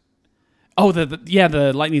powers. Oh,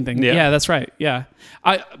 the lightning thing. Yeah, that's right. Yeah.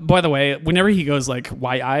 By the way, whenever he goes like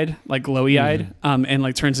wide-eyed, like glowy-eyed, and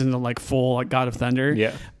like turns into like full like God of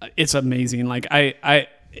Thunder, it's amazing. Like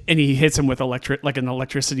and he hits him with an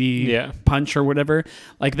electricity punch or whatever.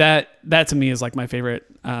 Like that to me is like my favorite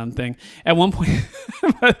thing. At one point,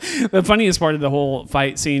 the funniest part of the whole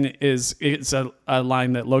fight scene is it's a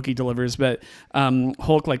line that Loki delivers, but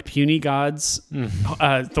Hulk like puny gods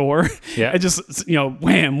Thor. Yeah, just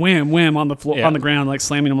wham, wham, wham on the floor on the ground, like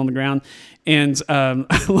slamming him on the ground, and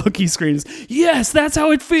Loki screams, "Yes, that's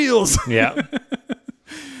how it feels." Yeah,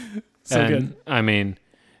 so good.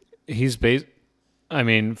 I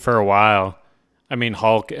mean, for a while,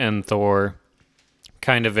 Hulk and Thor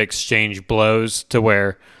kind of exchange blows to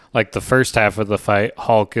where, like, the first half of the fight,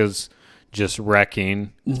 Hulk is just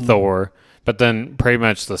wrecking Thor. But then pretty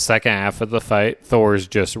much the second half of the fight, Thor's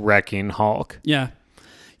just wrecking Hulk. Yeah.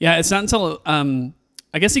 Yeah, it's not until,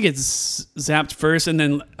 I guess he gets zapped first, and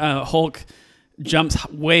then Hulk jumps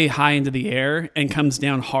way high into the air and comes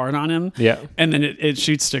down hard on him. Yeah. And then it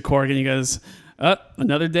shoots to Korg, and he goes...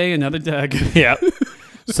 another day, another Doug. Yeah.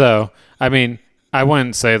 So, I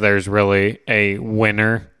wouldn't say there's really a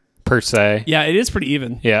winner per se. Yeah, it is pretty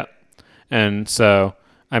even. Yeah. And so,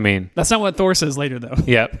 that's not what Thor says later, though.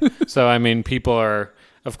 Yeah. So, people are,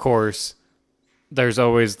 of course, there's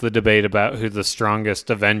always the debate about who the strongest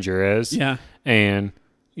Avenger is. Yeah. And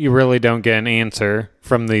you really don't get an answer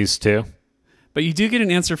from these two. But you do get an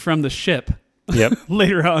answer from the ship. Yep.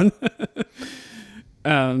 Later on.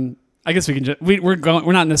 I guess we can. We're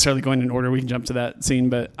not necessarily going in order. We can jump to that scene,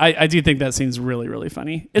 but I do think that scene's really, really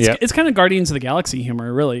funny. It's kind of Guardians of the Galaxy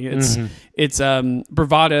humor, really. It's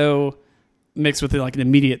bravado mixed with like an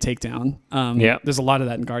immediate takedown. There's a lot of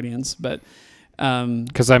that in Guardians, but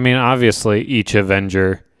because obviously each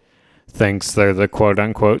Avenger thinks they're the quote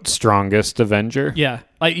unquote strongest Avenger. Yeah,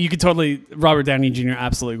 like you could totally. Robert Downey Jr.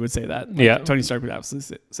 absolutely would say that. Like, Tony Stark would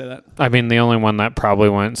absolutely say that. The only one that probably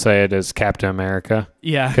wouldn't say it is Captain America.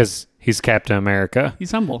 Yeah, because he's Captain America.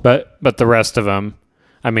 He's humble. But the rest of them,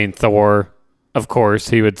 Thor, of course,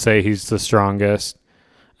 he would say he's the strongest.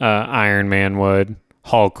 Iron Man would.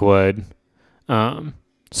 Hulk would.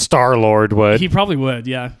 Star-Lord would. He probably would,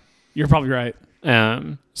 yeah. You're probably right.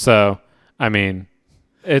 So,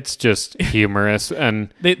 it's just humorous.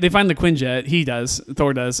 And they find the Quinjet,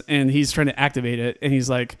 Thor does, and he's trying to activate it, and he's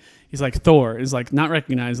like, Thor is like, not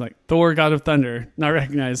recognized, like Thor, God of Thunder, not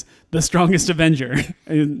recognized, the strongest Avenger,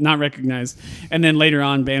 not recognized. And then later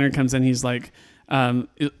on, Banner comes in, he's like,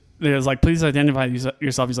 there's like, please identify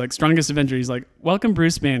yourself. He's like, strongest Avenger. He's like, welcome,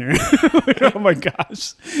 Bruce Banner. Like, oh my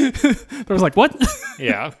gosh. I was like, what?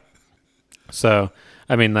 Yeah. So,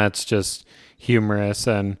 that's just humorous.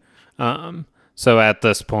 And so at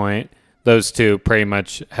this point, those two pretty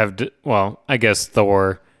much have, I guess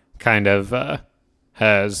Thor kind of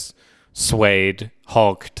has swayed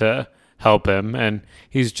Hulk to help him. And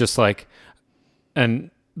he's just like,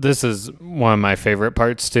 and this is one of my favorite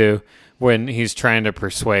parts too, when he's trying to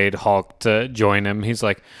persuade Hulk to join him. He's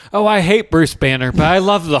like, oh, I hate Bruce Banner, but I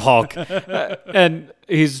love the Hulk. And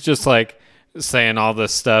he's just like saying all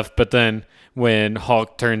this stuff. But then when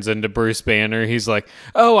Hulk turns into Bruce Banner, he's like,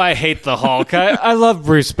 oh, I hate the Hulk. I love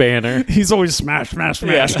Bruce Banner. He's always smash.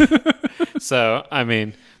 Yeah. So,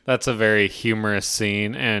 that's a very humorous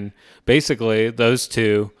scene. And basically, those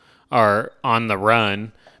two are on the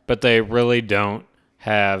run, but they really don't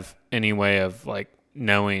have any way of like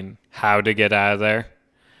knowing how to get out of there.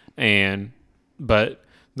 But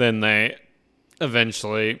then they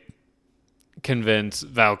eventually convince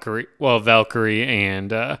Valkyrie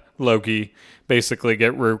and Loki basically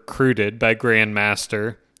get recruited by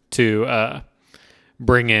Grandmaster to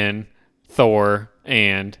bring in Thor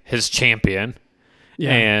and his champion.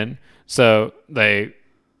 Yeah. And so they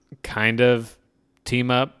kind of team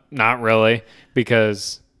up, not really,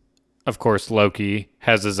 because of course Loki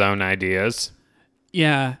has his own ideas.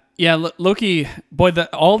 Yeah. Loki, boy,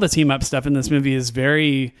 all the team up stuff in this movie is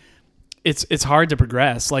very. It's hard to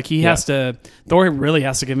progress. Like Thor really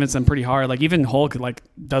has to convince them pretty hard. Like even Hulk like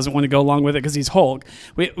doesn't want to go along with it because he's Hulk.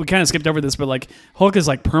 We kind of skipped over this, but like Hulk is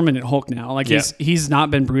like permanent Hulk now. Like he's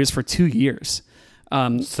not been bruised for 2 years.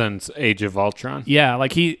 Since Age of Ultron. Yeah,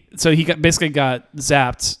 like basically got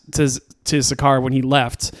zapped to Sakaar when he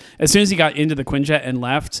left. As soon as he got into the Quinjet and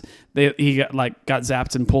left, he got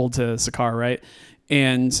zapped and pulled to Sakaar, right?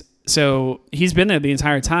 And so he's been there the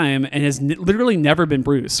entire time and has literally never been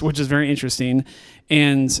Bruce, which is very interesting,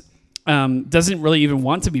 and doesn't really even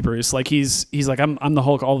want to be Bruce. Like he's like I'm the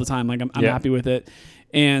Hulk all the time. Like I'm happy with it,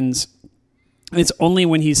 and it's only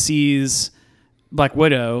when he sees Black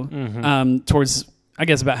Widow towards I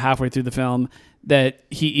guess about halfway through the film that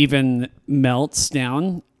he even melts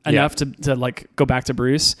down enough to like go back to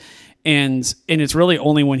Bruce, and it's really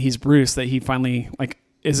only when he's Bruce that he finally like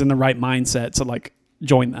is in the right mindset to like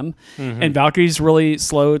join them. And Valkyrie's really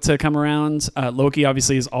slow to come around. Loki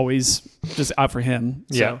obviously is always just out for him.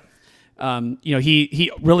 So,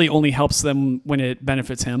 he really only helps them when it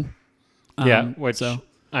benefits him. I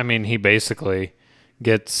mean, he basically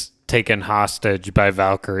gets taken hostage by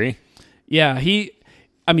Valkyrie. Yeah, he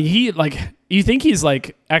like, you think he's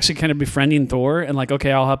like actually kind of befriending Thor and like,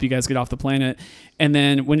 okay, I'll help you guys get off the planet. And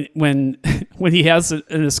then when he has a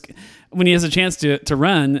chance to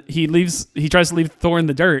run, he tries to leave Thor in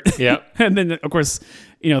the dirt. Yeah. And then of course,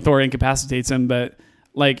 Thor incapacitates him, but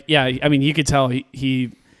like, yeah, I mean, you could tell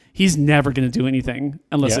he's never going to do anything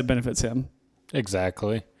unless it benefits him.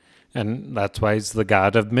 Exactly. And that's why he's the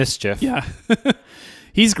god of mischief. Yeah.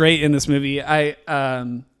 He's great in this movie. I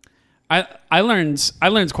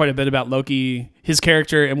learned quite a bit about Loki, his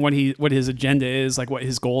character, and what his agenda is, like what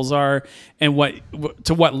his goals are, and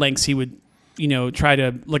to what lengths he would, try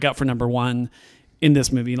to look out for number one in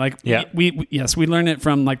this movie. Like we learn it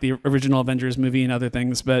from like the original Avengers movie and other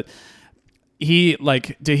things, but he's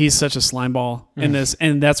such a slimeball in this,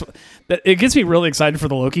 and it gets me really excited for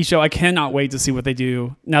the Loki show. I cannot wait to see what they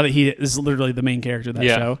do now that he is literally the main character of that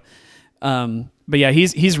show. But yeah,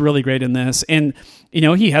 he's really great in this, and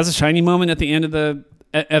he has a shiny moment at the end of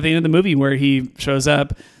the movie where he shows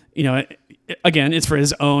up. Again, it's for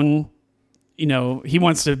his own. He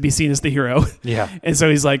wants to be seen as the hero. Yeah, and so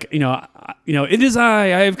he's like, it is I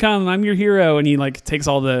have come. I'm your hero, and he like takes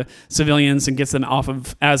all the civilians and gets them off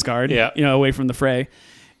of Asgard. Yeah, away from the fray.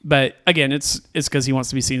 But again, it's because he wants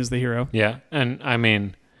to be seen as the hero. Yeah, and I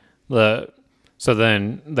mean, so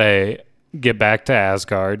then they get back to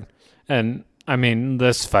Asgard. And I mean,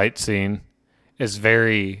 this fight scene is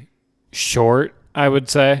very short, I would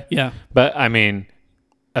say. Yeah. But I mean,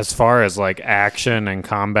 as far as like action and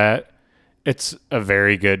combat, it's a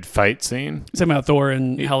very good fight scene. You're talking about Thor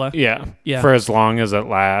and Hela? Yeah. Yeah. For as long as it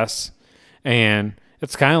lasts. And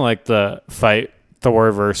it's kind of like the fight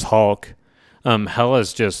Thor versus Hulk.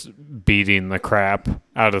 Hela's just beating the crap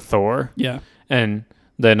out of Thor. Yeah. And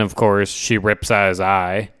then, of course, she rips out his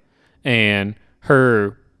eye. And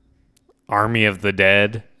her Army of the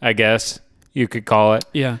Dead, I guess you could call it.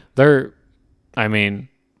 Yeah. They're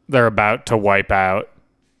about to wipe out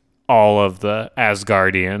all of the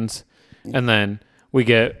Asgardians. And then we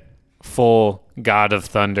get full God of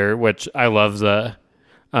Thunder, which I love the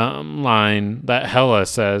line that Hela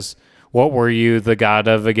says, "What were you the god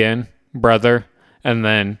of again, brother?" And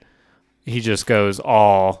then he just goes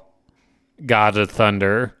all God of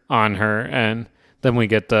Thunder on her. And then we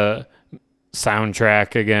get the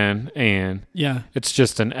soundtrack again, and it's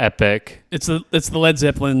just an epic. It's the Led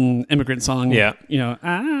Zeppelin Immigrant Song. Yeah,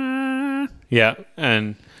 yeah,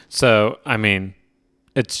 and so I mean,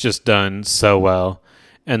 it's just done so well.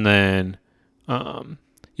 And then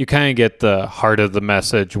you kind of get the heart of the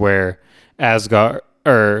message where Asgard,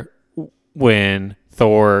 or when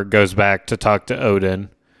Thor goes back to talk to Odin,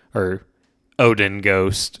 or Odin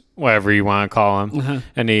Ghost, whatever you want to call him,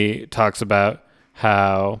 and he talks about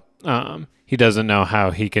how he doesn't know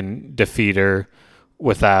how he can defeat her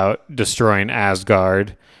without destroying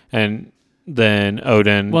Asgard. And then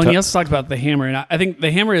Odin. Well, and he also talked about the hammer, and I think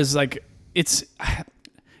the hammer is like it's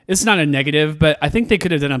not a negative, but I think they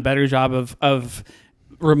could have done a better job of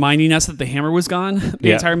reminding us that the hammer was gone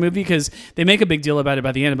the entire movie, because they make a big deal about it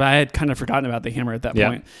by the end, but I had kind of forgotten about the hammer at that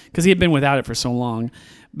point because he had been without it for so long.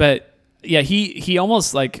 But yeah, he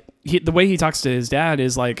almost like the way he talks to his dad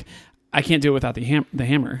is like, I can't do it without the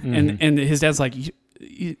hammer, and his dad's like,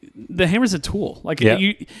 the hammer's a tool. Like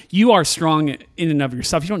you are strong in and of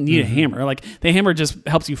yourself. You don't need a hammer. Like the hammer just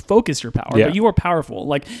helps you focus your power, but you are powerful.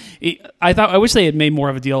 Like I wish they had made more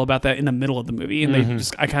of a deal about that in the middle of the movie,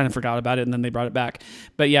 and I kind of forgot about it, and then they brought it back.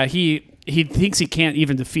 But yeah, he thinks he can't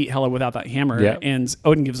even defeat Hela without that hammer, and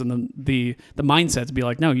Odin gives him the mindset to be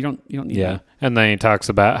like, no, you don't need that. And then he talks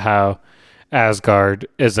about how Asgard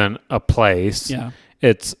isn't a place.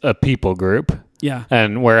 It's a people group. Yeah.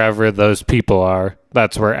 And wherever those people are,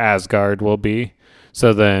 that's where Asgard will be.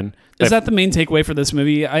 So then... Is that the main takeaway for this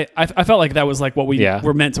movie? I felt like that was like what we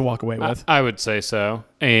were meant to walk away with. I would say so.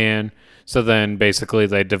 And so then basically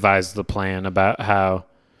they devised the plan about how,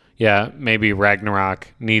 maybe Ragnarok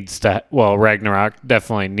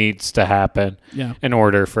definitely needs to happen in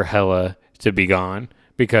order for Hela to be gone.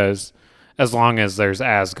 Because as long as there's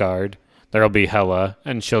Asgard, there'll be Hela,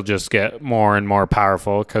 and she'll just get more and more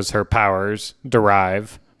powerful because her powers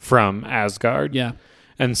derive from Asgard. Yeah.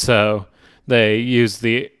 And so they use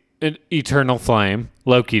the eternal flame,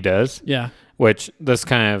 Loki does. Yeah. Which this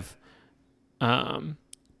kind of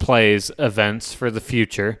plays events for the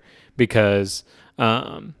future, because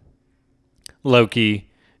Loki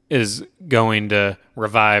is going to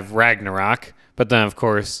revive Ragnarok, but then, of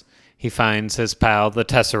course, he finds his pal, the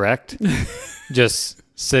Tesseract, just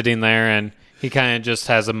sitting there, and he kind of just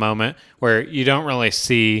has a moment where you don't really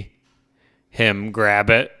see him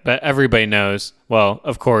grab it, but everybody knows, well,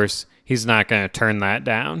 of course, he's not going to turn that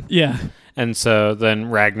down. Yeah. And so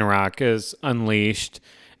then Ragnarok is unleashed,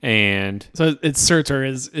 and... So it's Surtur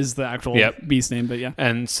is the actual beast name, but yeah.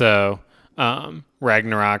 And so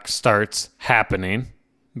Ragnarok starts happening,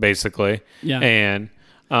 basically. Yeah. And...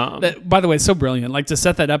 by the way, so brilliant. Like to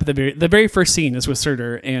set that up at the very first scene is with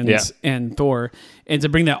Surtur and Thor, and to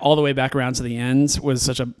bring that all the way back around to the end was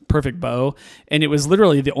such a perfect bow. And it was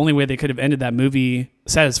literally the only way they could have ended that movie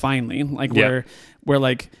satisfyingly. Like where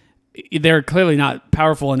like they're clearly not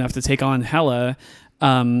powerful enough to take on Hela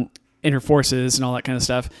and her forces and all that kind of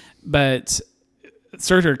stuff, but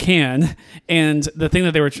Surtur can, and the thing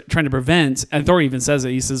that they were trying to prevent, and Thor even says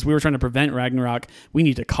it, he says, we were trying to prevent Ragnarok, we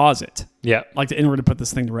need to cause it. Yeah. Like in order to put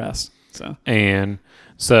this thing to rest. And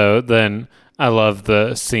so then I love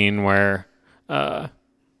the scene where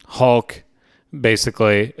Hulk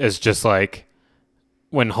basically is just like,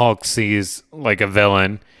 when Hulk sees like a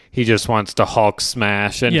villain, he just wants to Hulk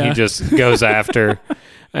smash, and he just goes after,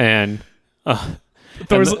 and...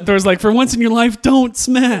 Thor's like, for once in your life, don't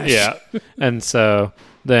smash. Yeah. And so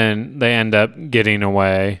then they end up getting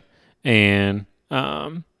away, and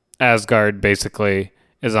Asgard basically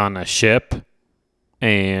is on a ship,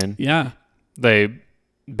 and they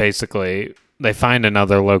find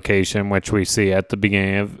another location, which we see at the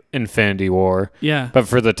beginning of Infinity War. Yeah. But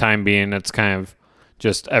for the time being, it's kind of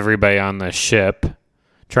just everybody on the ship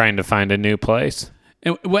trying to find a new place.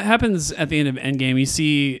 And what happens at the end of Endgame, you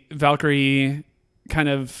see Valkyrie kind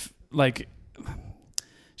of like,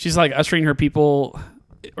 she's like ushering her people,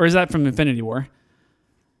 or is that from Infinity War?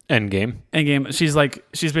 Endgame. She's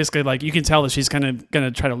basically like, you can tell that she's kind of going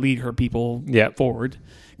to try to lead her people forward.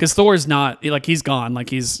 Because Thor's not, like, he's gone. Like,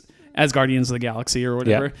 he's as Guardians of the Galaxy or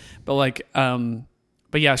whatever. Yep. But like,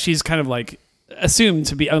 but yeah, she's kind of like assumed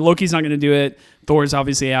to be, Loki's not going to do it. Thor's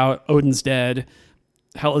obviously out. Odin's dead.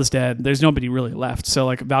 Hela's dead. There's nobody really left. So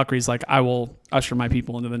like Valkyrie's like, I will usher my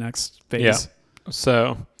people into the next phase. Yeah.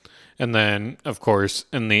 So, and then of course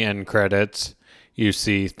in the end credits, you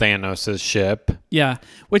see Thanos' ship. Yeah.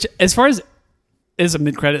 Which as far as is a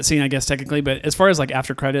mid-credit scene, I guess technically, but as far as like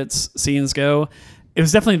after credits scenes go, it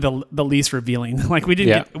was definitely the least revealing. Like we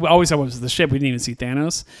didn't we always thought it was the ship. We didn't even see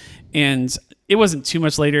Thanos. And it wasn't too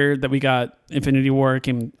much later that we got Infinity War. It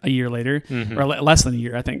came a year later or less than a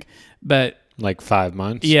year, I think. But like 5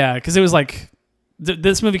 months. Yeah. Cause it was like,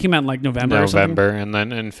 this movie came out in like November or something. And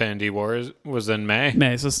then Infinity War was in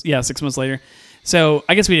May. So yeah, 6 months later. So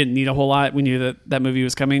I guess we didn't need a whole lot. We knew that movie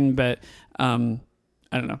was coming, but I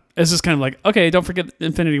don't know. It's just kind of like, okay, don't forget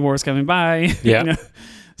Infinity War is coming by. Yeah. You know?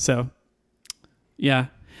 So yeah.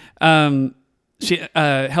 Hela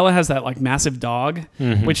has that like massive dog,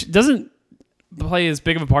 which doesn't play as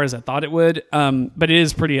big of a part as I thought it would. But it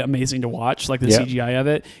is pretty amazing to watch, like the CGI of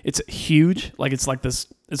it. It's huge. Like it's like this,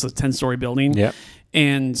 it's a 10-story building. Yeah.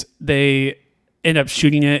 And they end up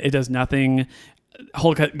shooting it. It does nothing.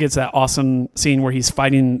 Hulk gets that awesome scene where he's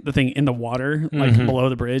fighting the thing in the water, like below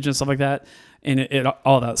the bridge and stuff like that. And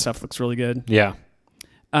all that stuff looks really good. Yeah.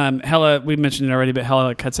 Hela, we mentioned it already, but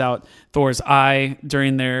Hela cuts out Thor's eye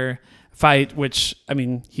during their fight, which, I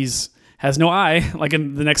mean, has no eye. Like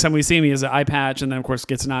in the next time we see him, he has an eye patch, and then of course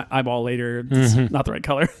gets an eyeball later. It's not the right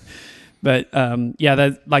color. But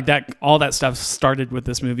that all that stuff started with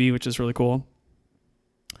this movie, which is really cool.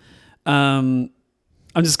 I'm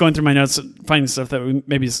just going through my notes, finding stuff that we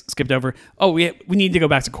maybe skipped over. Oh, we need to go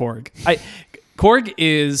back to Korg. Korg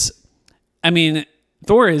is, I mean,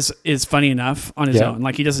 Thor is funny enough on his own.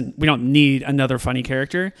 Like we don't need another funny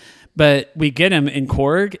character, but we get him in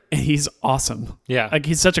Korg and he's awesome. Yeah. Like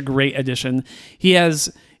he's such a great addition.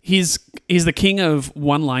 He's the king of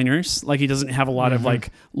one-liners. Like he doesn't have a lot of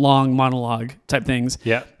like long monologue type things.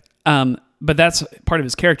 Yeah. But that's part of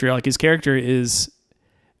his character. Like his character is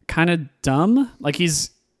kind of dumb. Like he's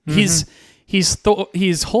hulkish,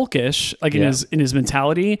 like in his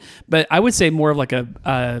mentality, but I would say more of like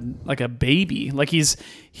a baby. Like he's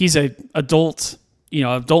a adult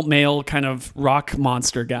male kind of rock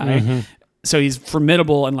monster guy. So he's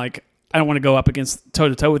formidable and like I don't want to go up against toe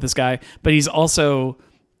to toe with this guy, but he's also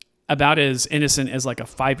about as innocent as like a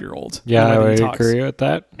 5-year-old. Yeah, I would agree with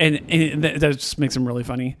that. And that just makes him really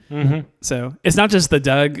funny. So it's not just the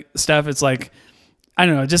Doug stuff. It's like, I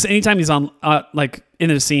don't know, just anytime he's on like in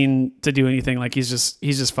a scene to do anything, like he's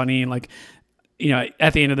just funny. And like,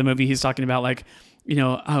 at the end of the movie, he's talking about like,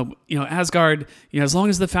 Asgard, as long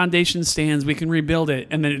as the foundation stands, we can rebuild it.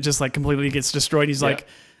 And then it just like completely gets destroyed. He's like,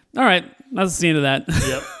 all right, that's the end of that.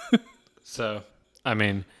 Yep. So, I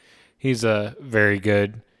mean, he's a very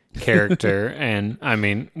good character. And I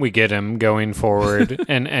mean, we get him going forward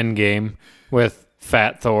in Endgame with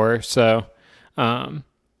Fat Thor. So,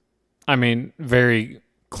 I mean, very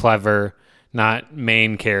clever, not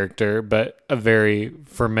main character, but a very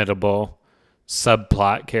formidable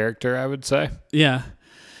subplot character, I would say. Yeah.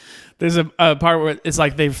 There's a part where it's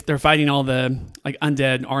like they're fighting all the like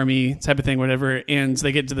undead army type of thing, whatever, and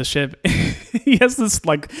they get to the ship. He has this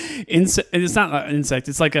like insect. It's not an insect.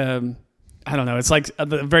 It's like I don't know. It's like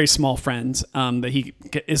a very small friend that he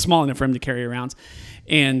is small enough for him to carry around,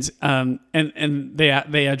 and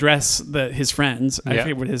they address his friends. I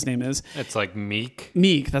forget what his name is. It's like Meek.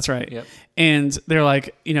 Meek, that's right. Yep. And they're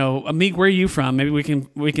like, Meek, where are you from? Maybe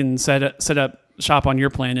we can set up shop on your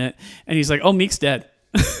planet. And he's like, oh, Meek's dead.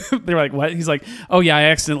 They're like, what? He's like, oh yeah, I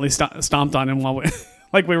accidentally stomped on him while we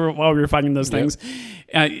were fighting those things.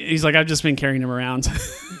 He's like, I've just been carrying him around.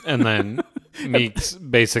 And then Meek's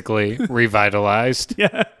basically revitalized.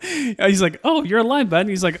 Yeah. He's like, oh, you're alive, bud.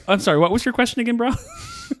 He's like, I'm sorry, what was your question again, bro?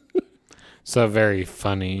 So very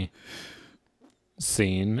funny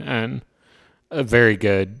scene and a very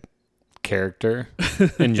good character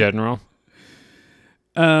in general.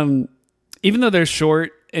 Even though they're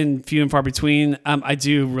short and few and far between, I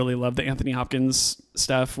do really love the Anthony Hopkins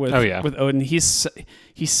stuff with Odin. He's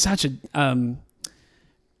such a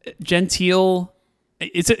genteel.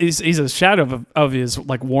 He's a shadow of his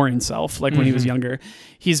like Warren self, like when he was younger.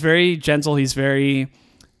 He's very gentle. He's very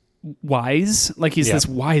wise. Like he's this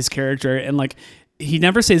wise character, and like he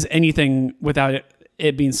never says anything without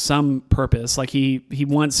it being some purpose. Like he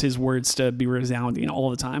wants his words to be resounding all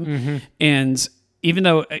the time. And even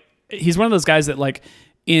though he's one of those guys that like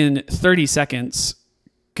in 30 seconds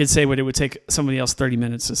could say what it would take somebody else 30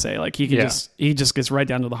 minutes to say. Like he just gets right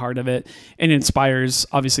down to the heart of it and inspires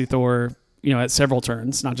obviously Thor, at several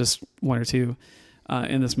turns, not just one or two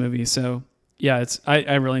in this movie. So yeah,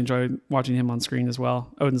 I really enjoyed watching him on screen as well.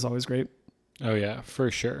 Odin's always great. Oh yeah, for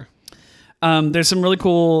sure. There's some really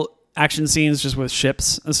cool action scenes just with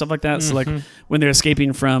ships and stuff like that. So like when they're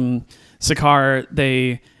escaping from Sakaar,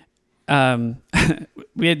 they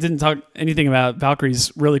we didn't talk anything about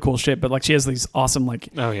Valkyrie's really cool ship, but like she has these awesome like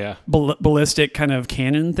ballistic kind of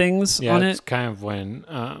cannon things on it. It's kind of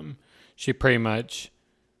when she pretty much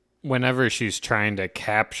whenever she's trying to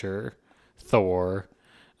capture Thor,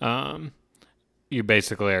 you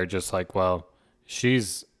basically are just like, well,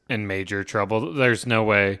 she's in major trouble. There's no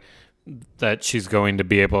way that she's going to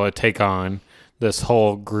be able to take on this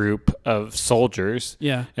whole group of soldiers.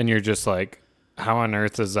 Yeah. And you're just like, how on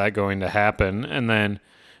earth is that going to happen? And then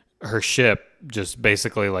her ship just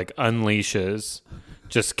basically like unleashes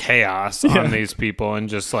just chaos on these people and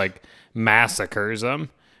just like massacres them.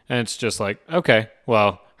 And it's just like, okay,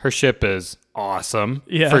 well, her ship is awesome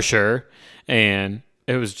for sure. And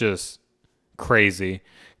it was just crazy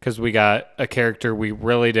because we got a character we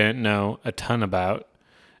really didn't know a ton about.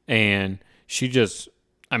 And she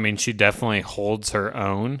definitely holds her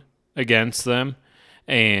own against them.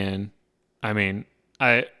 And I mean,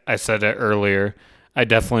 I said it earlier. I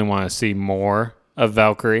definitely want to see more of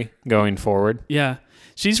Valkyrie going forward. Yeah.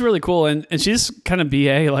 She's really cool, and she's kind of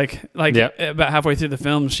BA. Like Yep. about halfway through the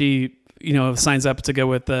film, she signs up to go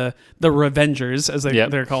with the Revengers, as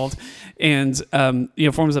they're called, and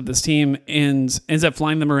forms up this team and ends up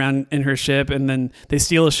flying them around in her ship, and then they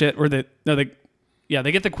steal a ship, or they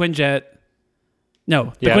get the Quinjet.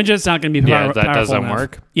 No, the Quinjet's not going to be powerful that doesn't enough.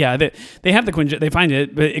 work. Yeah, they have the Quinjet. They find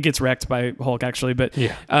it, but it gets wrecked by Hulk actually. But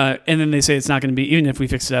and then they say it's not going to be, even if we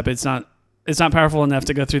fix it up, it's not powerful enough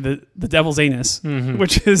to go through the Devil's Anus,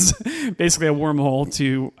 which is basically a wormhole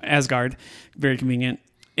to Asgard. Very convenient.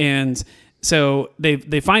 And so they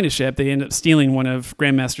find a ship. They end up stealing one of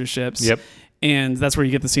Grandmaster's ships. Yep. And that's where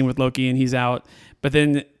you get the scene with Loki, and he's out. But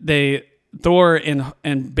then Thor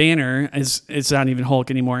and Banner, it's not even Hulk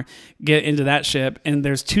anymore, get into that ship, and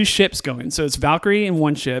there's two ships going. So it's Valkyrie in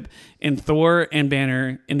one ship and Thor and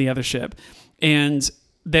Banner in the other ship. And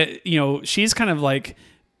that, she's kind of like,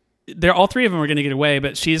 all three of them are going to get away,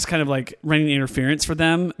 but she's kind of like running interference for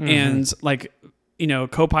them, and like,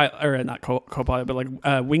 co-pilot, or not co-pilot, but like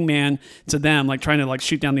wingman to them, like trying to like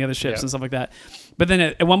shoot down the other ships and stuff like that. But then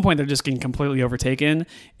at one point they're just getting completely overtaken,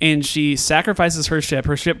 and she sacrifices her ship.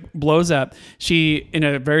 Her ship blows up. She, in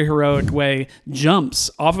a very heroic way,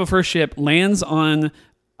 jumps off of her ship, lands on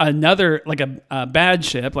another, like a bad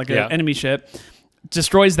ship, like an enemy ship,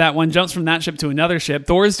 destroys that one, jumps from that ship to another ship.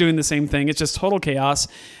 Thor's doing the same thing. It's just total chaos.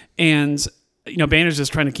 And, Banner's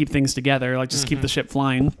just trying to keep things together, like just keep the ship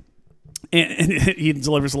flying. And he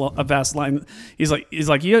delivers a vast line. He's like, you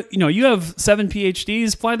have 7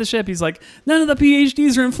 PhDs, fly the ship. He's like, none of the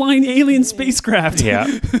PhDs are in flying alien spacecraft. Yeah.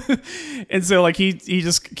 And so like he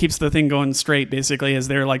just keeps the thing going straight, basically, as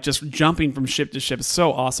they're like just jumping from ship to ship. It's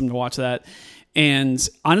so awesome to watch that. And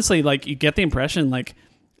honestly, like, you get the impression, like,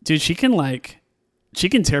 dude, she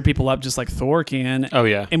can tear people up just like Thor can. Oh,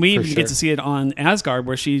 yeah. And we even get to see it on Asgard,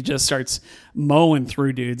 where she just starts mowing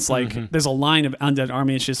through dudes. Like, there's a line of undead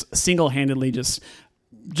army. It's just single-handedly just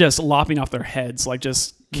lopping off their heads, like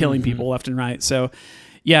just killing people left and right. So,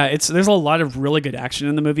 yeah, there's a lot of really good action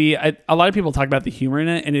in the movie. A lot of people talk about the humor in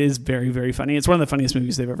it, and it is very, very funny. It's one of the funniest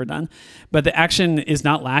movies they've ever done. But the action is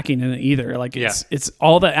not lacking in it either. Like, it's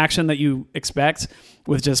all the action that you expect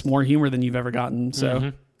with just more humor than you've ever gotten.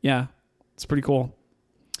 So, yeah, it's pretty cool.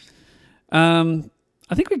 I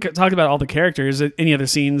think we could talk about all the characters. Any other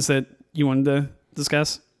scenes that you wanted to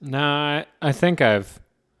discuss? No, I think I've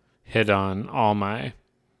hit on all my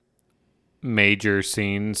major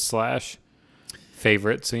scenes /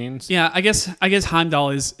 favorite scenes. Yeah, I guess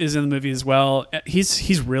Heimdall is in the movie as well.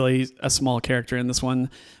 He's really a small character in this one,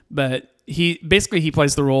 but he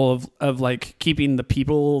plays the role of like keeping the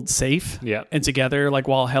people safe and together, like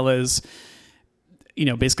while Hela's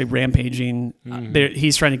basically rampaging.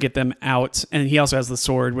 He's trying to get them out, and he also has the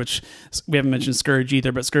sword, which we haven't mentioned Scourge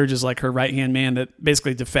either, but Scourge is like her right-hand man that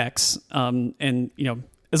basically defects, and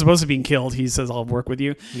as opposed to being killed, he says, I'll work with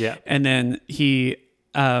you. Yeah. And then he,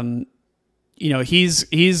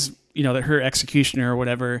 he's her executioner or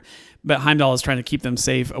whatever, but Heimdall is trying to keep them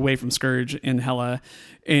safe away from Scourge and Hela,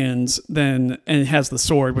 and has the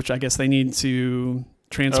sword, which I guess they need to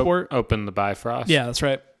transport. Open the Bifrost. Yeah, that's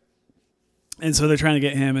right. And so they're trying to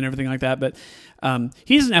get him and everything like that. But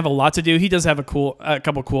he doesn't have a lot to do. He does have a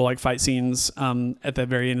couple cool like fight scenes at the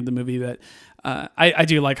very end of the movie. But I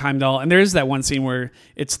do like Heimdall. And there is that one scene where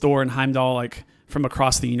it's Thor and Heimdall like from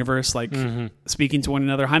across the universe, like speaking to one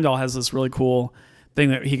another. Heimdall has this really cool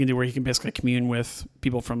thing that he can do where he can basically commune with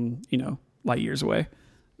people from, light years away.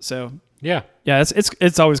 So yeah,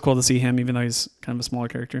 it's always cool to see him, even though he's kind of a smaller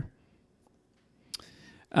character.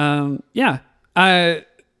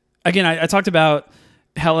 Again, I talked about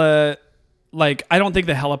Hela. Like, I don't think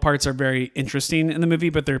the Hela parts are very interesting in the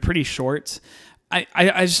movie, but they're pretty short.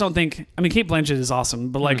 I just don't think. I mean, Cate Blanchett is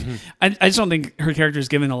awesome, but like, I just don't think her character is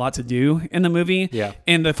given a lot to do in the movie. Yeah,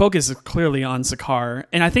 and the focus is clearly on Sakaar.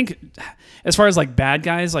 And I think, as far as like bad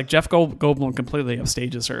guys, like Jeff Goldblum completely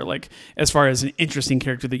upstages her. Like, as far as an interesting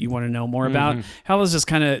character that you want to know more about, Hela's just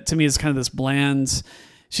kind of, to me, is kind of this bland.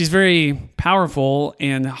 She's very powerful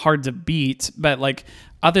and hard to beat, but like,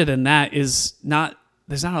 other than that, there's not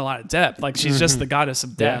a lot of depth. Like, she's just the goddess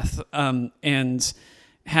of death, and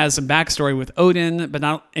has some backstory with Odin, but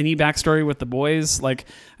not any backstory with the boys. Like,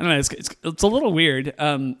 I don't know, it's a little weird,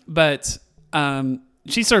 but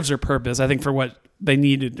she serves her purpose, I think, for what they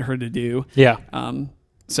needed her to do. Yeah.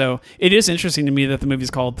 So it is interesting to me that the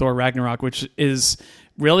movie's called Thor Ragnarok, which is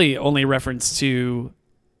really only a reference to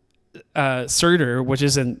Surtur, which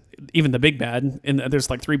isn't even the big bad. And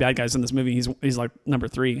there's like 3 bad guys in this movie. He's like number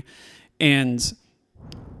 3, and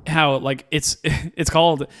how like it's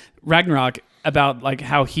called Ragnarok about like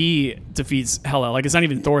how he defeats Hela. Like it's not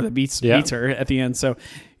even Thor that beats her at the end. So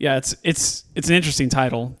yeah, it's an interesting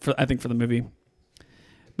title for the movie.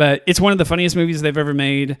 But it's one of the funniest movies they've ever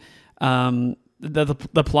made.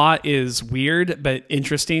 The plot is weird but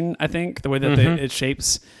interesting. I think the way that it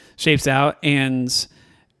shapes out, and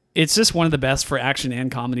it's just one of the best for action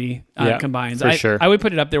and comedy combined. For sure. I would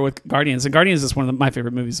put it up there with Guardians, and Guardians is one of my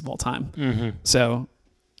favorite movies of all time. So,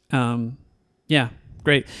 yeah,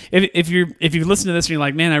 great. If you listen to this and you're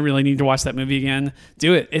like, man, I really need to watch that movie again,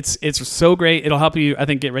 do it. It's so great. It'll help you, I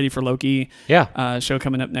think, get ready for Loki. Yeah. Show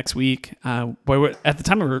coming up next week. Boy, at the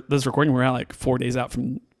time of this recording, we're at like 4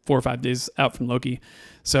 or 5 days out from Loki.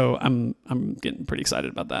 So I'm getting pretty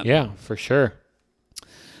excited about that. Yeah, for sure.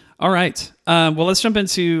 All right. Well, let's jump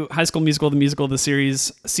into High School Musical, the musical, the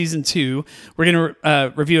series, season 2. We're going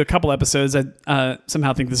to review a couple episodes. I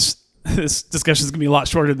somehow think this discussion is going to be a lot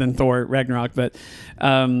shorter than Thor Ragnarok, but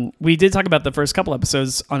we did talk about the first couple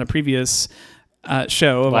episodes on a previous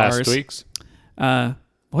show of ours. Last week's.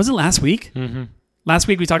 Was it last week? Mm-hmm. Last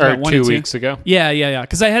week we talked about 1 2 and 2 weeks ago. Yeah.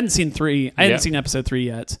 Because I hadn't seen 3. I hadn't seen episode 3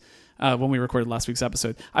 yet. When we recorded last week's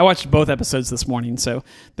episode. I watched both episodes this morning, so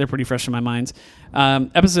they're pretty fresh in my mind.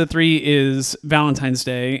 Episode 3 is Valentine's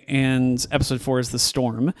Day, and episode 4 is The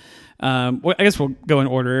Storm. I guess we'll go in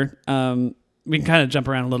order. We can kind of jump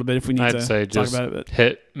around a little bit if we need to talk about it.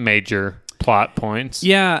 Hit major plot points.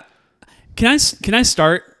 Yeah. Can I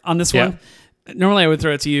start on this one? Normally I would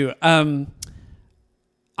throw it to you. I'm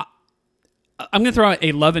going to throw out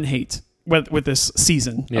a love and hate with this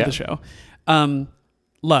season of the show.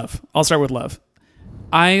 Love. I'll start with love.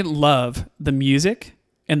 I love the music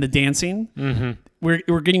and the dancing. Mm-hmm.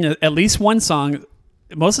 We're getting at least one song,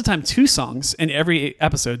 most of the time 2 songs in every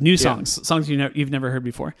episode, new songs you've never heard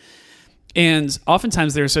before. And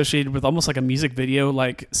oftentimes they're associated with almost like a music video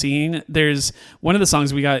like scene. There's one of the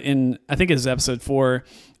songs we got in, I think it is episode 4,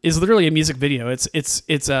 is literally a music video. It's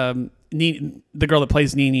the girl that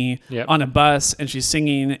plays Nini on a bus, and she's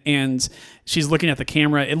singing and she's looking at the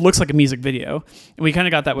camera. It looks like a music video. And we kind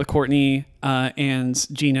of got that with Courtney and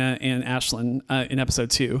Gina and Ashlyn in episode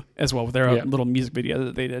 2 as well, with their little music video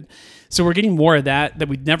that they did. So we're getting more of that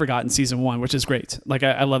we'd never got in season 1, which is great. Like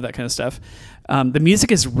I love that kind of stuff. The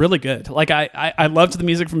music is really good. Like I loved the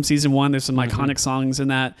music from season 1. There's some iconic songs in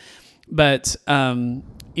that, but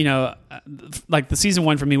like the season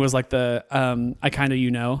 1 for me was like the I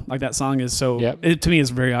Kinda like that song is so it to me is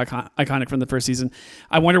very iconic from the first season.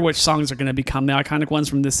 I wonder which songs are going to become the iconic ones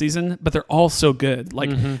from this season, but they're all so good.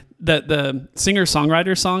 Like the singer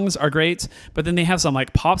songwriter songs are great, but then they have some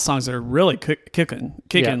like pop songs that are really kicking.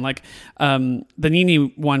 Like the Nini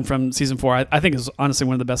one from season 4 I think is honestly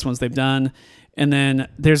one of the best ones they've done. And then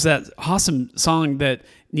there's that awesome song that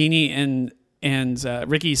Nini and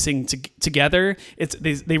Ricky sing together.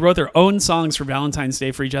 They wrote their own songs for Valentine's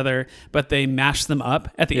Day for each other, but they mashed them up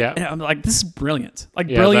at the end. I'm like, this is brilliant.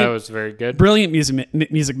 Brilliant. That was very good. Brilliant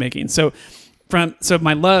music making. So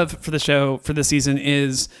my love for the show for this season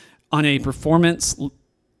is on a performance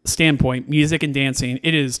standpoint, music and dancing.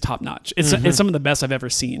 It is top notch. It's some of the best I've ever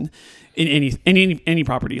seen in any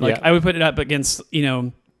property. I would put it up against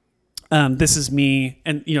This Is Me,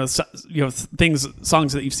 and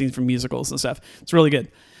songs that you've seen from musicals and stuff. It's really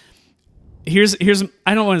good. Here's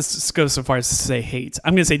I don't want to go so far as to say hate.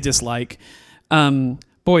 I'm going to say dislike.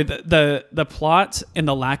 Boy, the plot and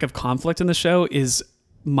the lack of conflict in the show is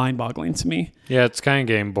mind-boggling to me. Yeah, it's kind of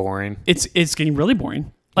getting boring. It's getting really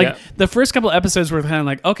boring. The first couple of episodes were kind of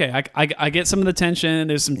like, okay, I get some of the tension.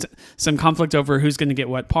 There's some conflict over who's going to get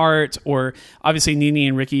what part, or obviously Nini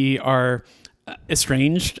and Ricky are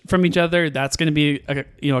estranged from each other. That's going to be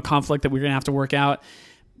a conflict that we're going to have to work out.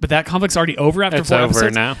 But that conflict's already over after 4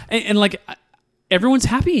 episodes. Now. And everyone's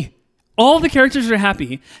happy. All the characters are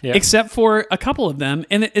happy except for a couple of them,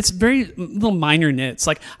 and it's very little minor nits.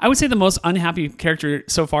 Like I would say the most unhappy character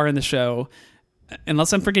so far in the show,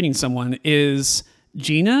 unless I'm forgetting someone, is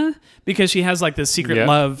Gina, because she has like this secret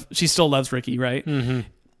love. She still loves Ricky, right? Mm-hmm.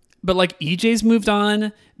 But like EJ's moved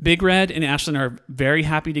on. Big Red and Ashlyn are very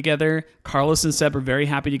happy together. Carlos and Seb are very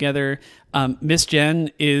happy together. Miss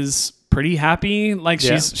Jen is pretty happy. Like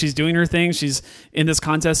she's doing her thing. She's in this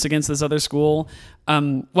contest against this other school.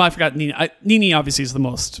 I forgot Nini. Nini obviously is the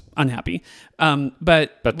most unhappy.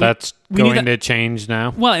 But that's going to change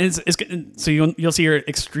now. Well, so you'll see her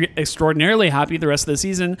extraordinarily happy the rest of the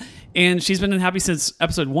season, and she's been unhappy since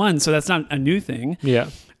episode 1. So that's not a new thing. Yeah.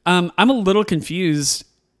 I'm a little confused.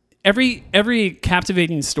 Every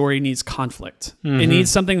captivating story needs conflict. Mm-hmm. It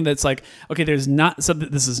needs something that's like, okay, this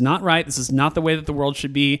is not right. This is not the way that the world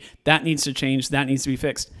should be. That needs to change. That needs to be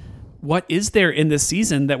fixed. What is there in this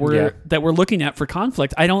season that we're looking at for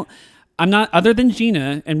conflict? I don't I'm not, other than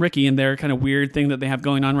Gina and Ricky and their kind of weird thing that they have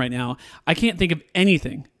going on right now, I can't think of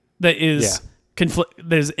anything that is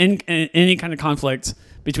there's any kind of conflict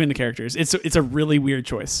between the characters. It's a really weird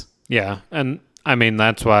choice. Yeah, and I mean,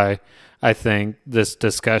 that's why I think this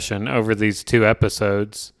discussion over these 2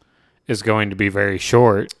 episodes is going to be very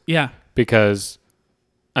short. Yeah. Because,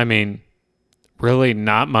 I mean, really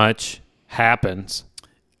not much happens.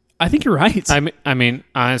 I think you're right. I mean,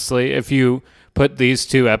 honestly, if you put these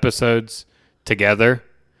 2 episodes together,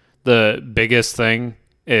 the biggest thing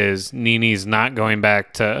is Nini's not going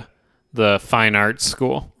back to the fine arts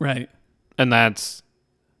school. Right. And that's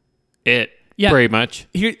it. Yeah. Pretty much.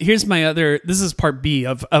 Here's my other, this is part B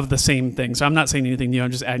of the same thing. So I'm not saying anything new.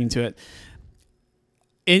 I'm just adding to it.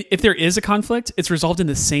 If there is a conflict, it's resolved in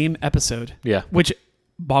the same episode. Yeah. Which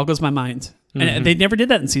boggles my mind. And they never did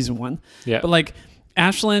that in season 1. Yeah. But like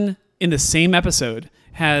Ashlyn in the same episode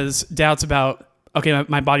has doubts about, okay,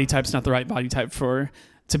 my body type's not the right body type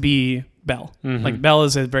to be Belle. Like Belle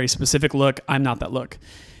is a very specific look. I'm not that look.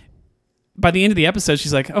 By the end of the episode,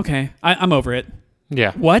 she's like, okay, I'm over it.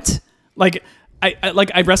 Yeah. What? Like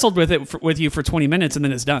I wrestled with it with you for 20 minutes and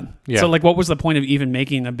then it's done. Yeah. So like, what was the point of even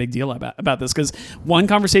making a big deal about this? Because one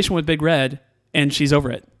conversation with Big Red and she's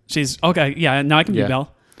over it. She's okay. Yeah. Now I can be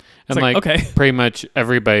Belle. And like okay, pretty much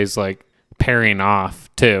everybody's like pairing off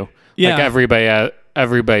too. Yeah. Like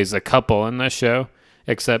everybody's a couple in this show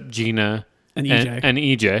except Gina and EJ. And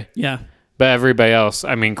EJ. Yeah. But everybody else,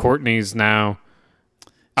 I mean, Courtney's now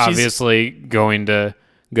obviously going to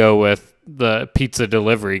go with the pizza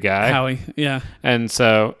delivery guy. Howie, yeah. And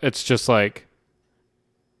so it's just like,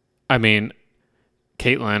 I mean,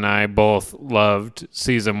 Caitlin and I both loved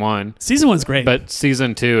season 1. Season 1's great. But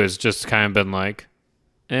season 2 has just kind of been like,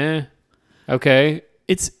 okay.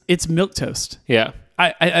 It's milquetoast. Yeah.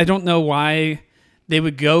 I don't know why they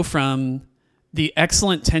would go from the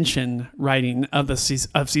excellent tension writing of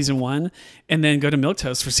season 1 and then go to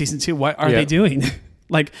milquetoast for season 2. What are they doing?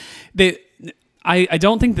 Like I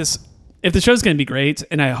don't think this, if the show's going to be great,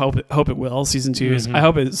 and I hope it will, season 2 is, I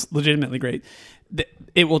hope it's legitimately great.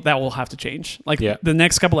 That will have to change. Like the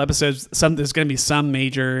next couple episodes, there's going to be some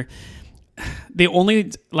major. The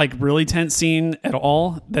only like really tense scene at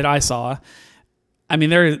all that I saw, I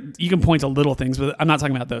mean, you can point to little things, but I'm not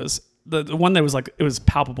talking about those. The one that was like, it was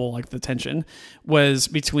palpable, like the tension was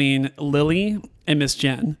between Lily and Miss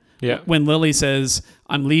Jen. Yeah. When Lily says,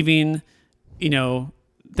 "I'm leaving,"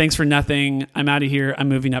 thanks for nothing. I'm out of here. I'm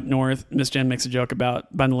moving up north. Miss Jen makes a joke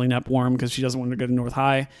about bundling up warm because she doesn't want to go to North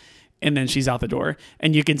High. And then she's out the door.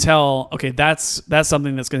 And you can tell, okay, that's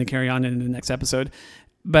something that's going to carry on in the next episode.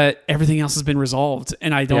 But everything else has been resolved.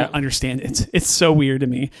 And I don't understand it. It's so weird to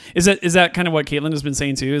me. Is that kind of what Caitlin has been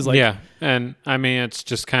saying too? Is like, yeah. And I mean, it's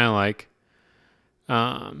just kind of like,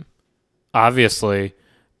 obviously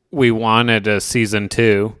we wanted a season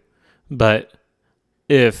 2, but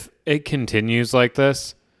if it continues like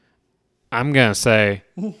this, I'm going to say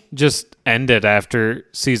just end it after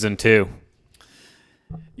season 2.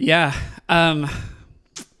 Yeah. I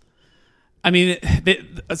mean,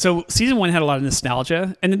 so season 1 had a lot of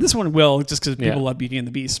nostalgia, and this one will, just because people love Beauty and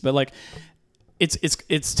the Beast. But like,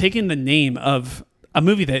 it's taken the name of a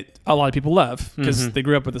movie that a lot of people love because they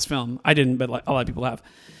grew up with this film. I didn't, but like, a lot of people have.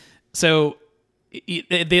 So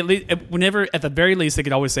they whenever, at the very least, they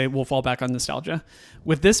could always say we'll fall back on nostalgia.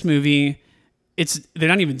 With this movie, they're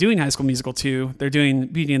not even doing High School Musical 2. They're doing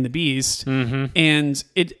Beauty and the Beast, and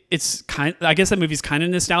it's kind. I guess that movie's kind of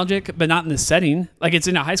nostalgic, but not in this setting. Like, it's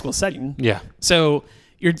in a high school setting. Yeah. So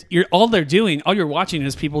you're all you're watching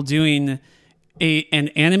is people doing an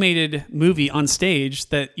animated movie on stage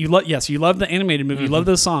that you love. Yes, you love the animated movie. You love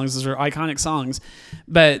those songs. Those are iconic songs,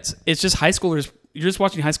 but it's just high schoolers. You're just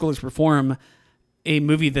watching high schoolers perform a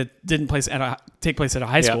movie that didn't take place at a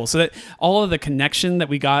high school. So that all of the connection that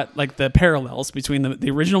we got, like the parallels between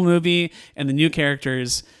the original movie and the new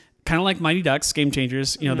characters, kind of like Mighty Ducks, Game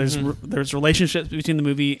Changers, there's relationships between the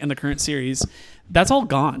movie and the current series. That's all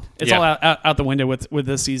gone. It's all out the window with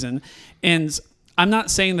this season. And I'm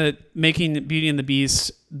not saying that making Beauty and the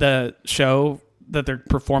Beast the show that they're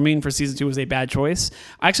performing for season 2 was a bad choice.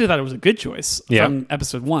 I actually thought it was a good choice from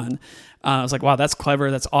episode 1. I was like, wow, that's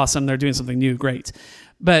clever. That's awesome. They're doing something new. Great.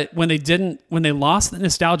 But when they lost the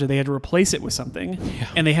nostalgia, they had to replace it with something. Yeah.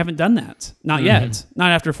 And they haven't done that. Not yet.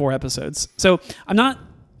 Not after 4 episodes. So I'm not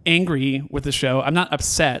angry with the show. I'm not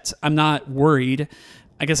upset. I'm not worried.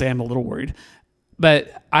 I guess I am a little worried.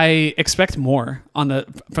 But I expect more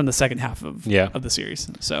from the second half of the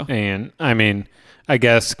series. So, and I mean, I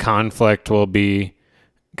guess conflict will be,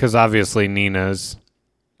 because obviously Nina's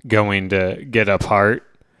going to get apart.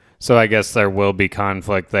 So I guess there will be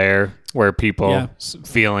conflict there where people's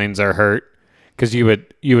feelings are hurt, because you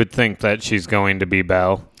would think that she's going to be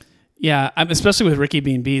Belle. Yeah, especially with Ricky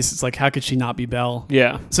being Beast, it's like, how could she not be Belle?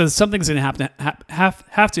 Yeah. So something's going to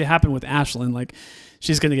have to happen with Ashlyn. Like,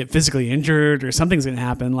 she's going to get physically injured, or something's going to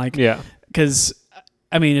happen. Like, because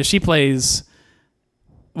I mean, if she plays,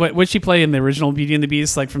 what would she play in the original Beauty and the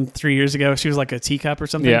Beast, like from 3 years ago? She was like a teacup or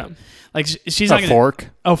something. Yeah. Like she's not a fork.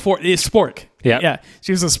 Oh, it's spork. Yeah. Yeah.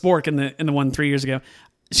 She was a spork in the one 3 years ago.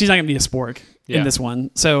 She's not going to be a spork in this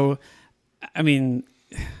one. So, I mean,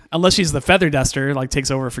 unless she's the feather duster, like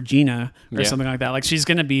takes over for Gina or something like that. Like, she's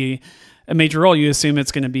going to be a major role. You assume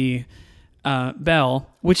it's going to be Belle,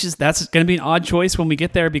 that's going to be an odd choice when we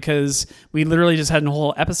get there, because we literally just had a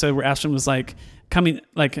whole episode where Ashlyn was like coming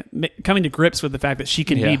to grips with the fact that she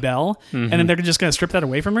can be Belle, and then they're just going to strip that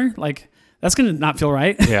away from her. Like, that's going to not feel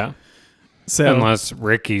right. Yeah. So unless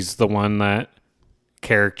Ricky's the one that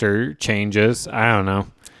character changes, I don't know.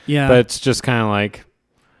 Yeah. But it's just kind of like,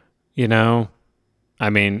 I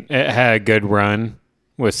mean, it had a good run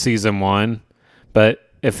with season 1, but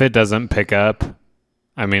if it doesn't pick up,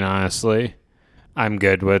 I mean, honestly, I'm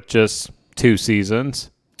good with just 2 seasons.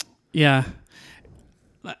 Yeah.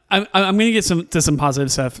 I'm going to get to some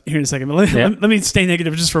positive stuff here in a second, but let me stay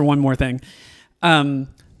negative just for one more thing. I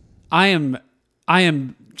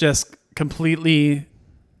am just completely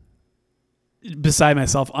beside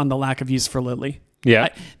myself on the lack of use for Lily. Yeah.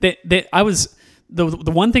 I was the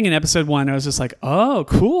one thing in episode 1, I was just like, oh,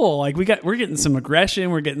 cool. Like, we're getting some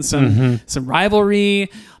aggression. We're getting some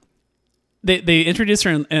rivalry. They introduced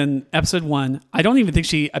her in episode 1. I don't even think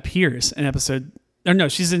she appears in episode, or no,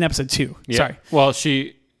 she's in episode 2. Yeah. Sorry. Well,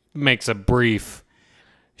 she makes a brief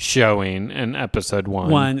showing in episode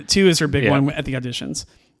 1. 2 is her big one at the auditions.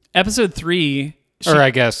 Episode 3. Or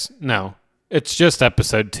I guess, no. It's just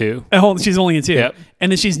episode 2. She's only in 2. Yep.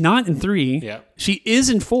 And then she's not in 3. Yep. She is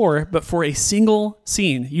in 4, but for a single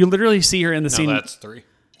scene. You literally see her in the scene. No, that's 3.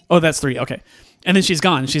 Oh, that's 3. Okay. And then she's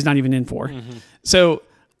gone. She's not even in 4. So,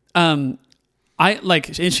 and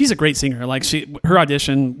she's a great singer. Like, her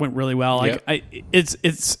audition went really well. Like,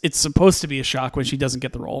 it's supposed to be a shock when she doesn't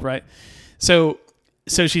get the role, right? So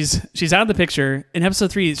she's out of the picture. In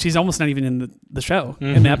episode 3, she's almost not even in the show,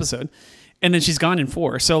 in the episode. And then she's gone in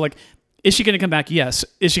 4. So, like, is she going to come back? Yes.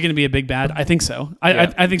 Is she going to be a big bad? I think so.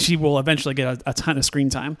 I think she will eventually get a ton of screen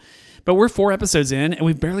time. But we're 4 episodes in, and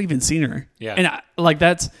we've barely even seen her. Yeah. And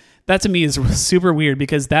that to me is super weird,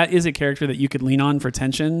 because that is a character that you could lean on for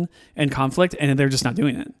tension and conflict, and they're just not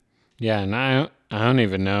doing it. Yeah, and I don't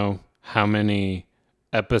even know how many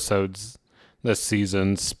episodes this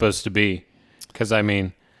season's supposed to be, because I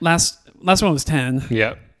mean, last one was 10.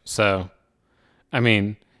 Yep. So, I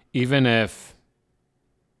mean, even if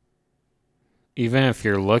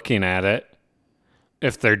you're looking at it,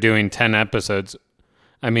 if they're doing 10 episodes,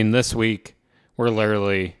 I mean, this week we're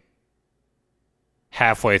literally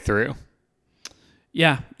halfway through.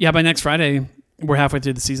 Yeah. By next Friday, we're halfway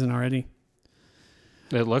through the season already.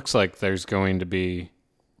 It looks like there's going to be.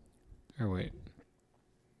 Or wait.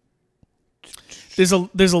 There's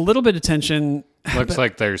a little bit of tension. Looks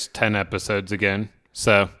like there's 10 episodes again.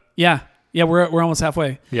 So. Yeah. We're almost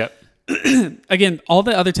halfway. Yep. Again, all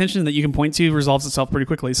the other tension that you can point to resolves itself pretty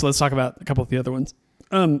quickly. So let's talk about a couple of the other ones.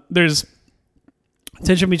 There's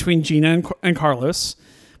tension between Gina and Carlos,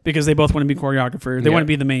 because they both want to be choreographer. They want to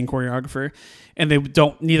be the main choreographer, and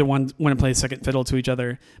neither one want to play second fiddle to each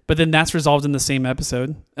other. But then that's resolved in the same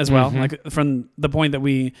episode as well. Like, from the point that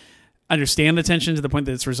we understand the tension to the point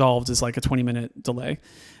that it's resolved is like a 20-minute delay.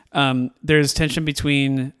 There's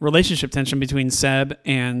relationship tension between Seb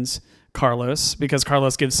and Carlos, because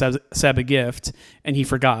Carlos gives Seb a gift and he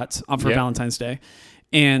forgot for Valentine's Day.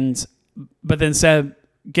 But then Seb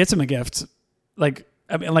gets him a gift.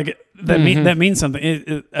 That means something.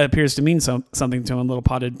 It appears to mean something to him, a little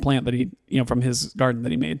potted plant that he, from his garden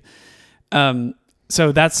that he made.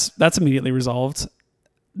 So that's immediately resolved.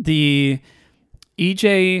 The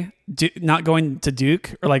EJ not going to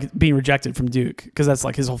Duke, or like being rejected from Duke, because that's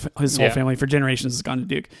like his whole family for generations has gone to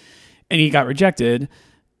Duke, and he got rejected.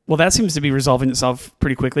 Well, that seems to be resolving itself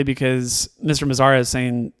pretty quickly, because Mr. Mazzara is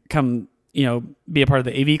saying, come, be a part of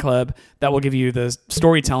the AV club that will give you the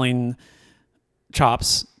storytelling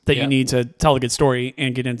chops that you need to tell a good story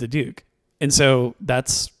and get into Duke. And so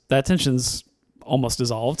that tension's almost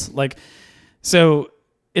dissolved. Like, so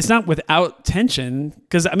it's not without tension,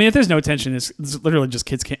 because I mean, if there's no tension, it's literally just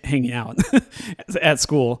kids hanging out at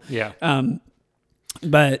school. Yeah.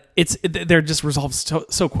 But they're just resolved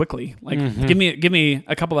so quickly. Like, give me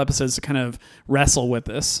a couple episodes to kind of wrestle with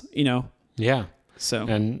this, Yeah.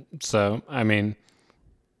 So I mean,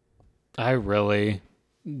 I really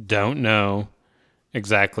don't know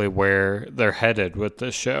exactly where they're headed with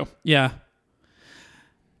this show. Yeah.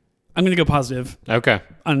 I'm going to go positive Okay.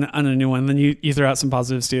 on a new one. Then you throw out some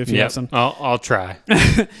positives too if you have some. I'll try.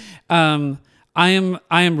 I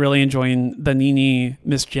am really enjoying the Nene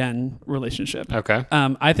Miss Jen relationship. Okay.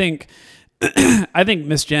 I think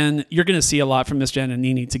Miss Jen, you're going to see a lot from Miss Jen and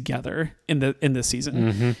Nene together in this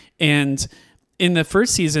season. And in the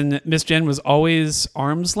first season, Miss Jen was always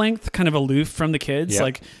arm's length, kind of aloof from the kids. Yep.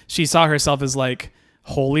 Like she saw herself as like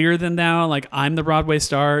holier than thou. Like I'm the Broadway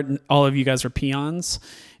star, and all of you guys are peons,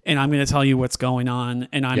 and I'm going to tell you what's going on,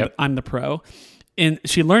 and I'm the pro. And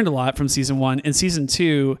she learned a lot from season 1. In season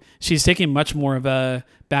 2, she's taking much more of a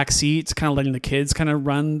back seat, kind of letting the kids kind of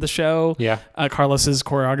run the show. Yeah. Carlos is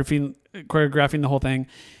choreographing the whole thing,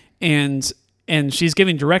 and she's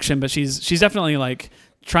giving direction, but she's definitely like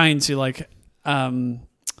trying to like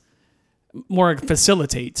more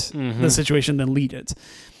facilitate the situation than lead it.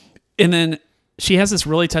 And then she has this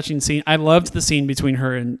really touching scene. I loved the scene between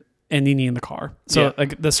her and Nene in the car. So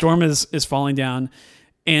like the storm is falling down,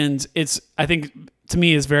 and it's, I think to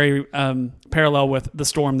me, is very parallel with the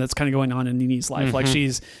storm that's kind of going on in Nene's life. Like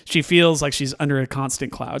she feels like she's under a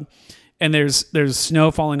constant cloud, and there's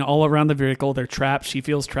snow falling all around the vehicle. They're trapped. She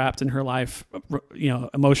feels trapped in her life,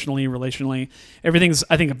 emotionally, relationally. Everything's,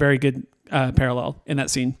 I think, a very good parallel in that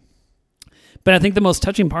scene. But I think the most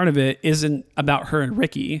touching part of it isn't about her and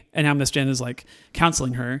Ricky and how Miss Jen is like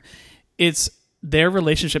counseling her. It's their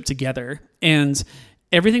relationship together, and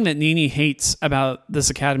everything that Nene hates about this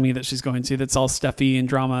academy that she's going to, that's all stuffy and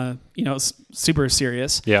drama, super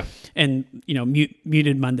serious. Yeah. And,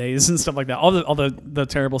 muted Mondays and stuff like that. All the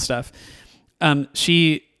terrible stuff.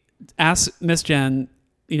 She asks Miss Jen,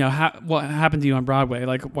 what happened to you on Broadway?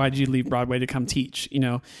 Like, why did you leave Broadway to come teach?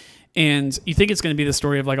 And you think it's going to be the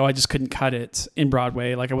story of like, oh, I just couldn't cut it in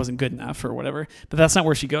Broadway. Like I wasn't good enough or whatever. But that's not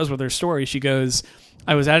where she goes with her story. She goes,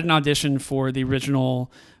 I was at an audition for the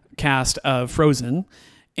original cast of Frozen,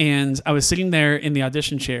 and I was sitting there in the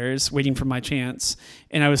audition chairs waiting for my chance,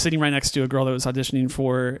 and I was sitting right next to a girl that was auditioning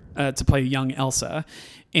for to play young Elsa,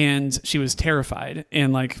 and she was terrified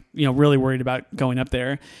and like really worried about going up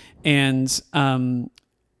there, and I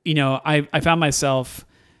found myself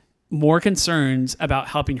more concerned about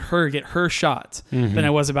helping her get her shot than I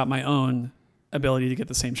was about my own ability to get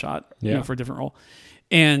the same shot for a different role.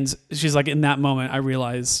 And she's like, in that moment, I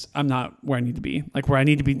realized I'm not where I need to be. Like where I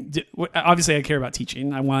need to be. Obviously, I care about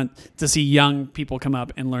teaching. I want to see young people come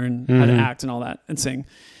up and learn how to act and all that and sing.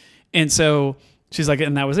 And so she's like,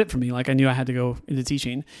 and that was it for me. Like I knew I had to go into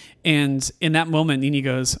teaching. And in that moment, Nene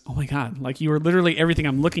goes, oh my God, like you were literally everything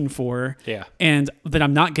I'm looking for. Yeah. And that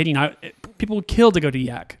I'm not getting. People would kill to go to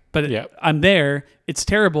Yak, but I'm there. It's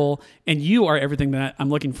terrible. And you are everything that I'm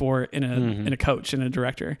looking for in a coach and a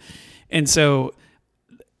director. And so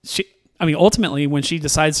ultimately, when she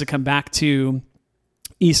decides to come back to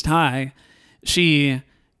East High, you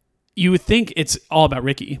would think it's all about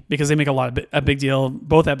Ricky, because they make a big deal,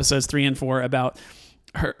 both episodes 3 and 4, about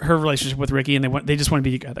her relationship with Ricky, and they just want to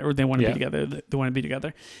be together, or they want to be together. They want to be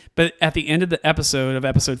together. But at the end of the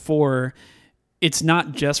episode 4, it's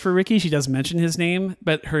not just for Ricky. She does mention his name,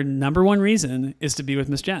 but her number one reason is to be with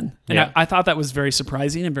Miss Jen. And I thought that was very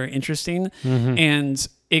surprising and very interesting. And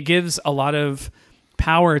it gives a lot of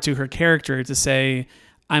power to her character to say,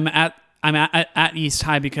 I'm at East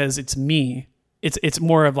High because it's me. It's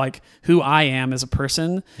more of like who I am as a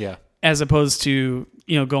person, as opposed to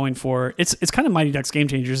going for it's kind of Mighty Ducks Game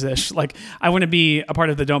Changers-ish. Like I want to be a part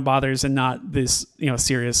of the Don't Bothers and not this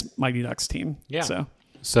serious Mighty Ducks team.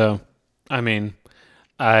 So I mean,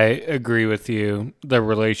 I agree with you. The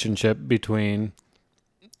relationship between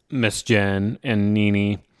Miss Jen and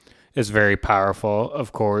Nene is very powerful,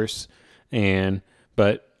 of course,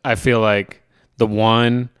 but I feel like the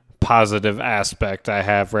one positive aspect I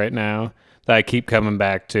have right now that I keep coming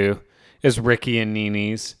back to is Ricky and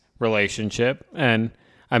Nene's relationship. And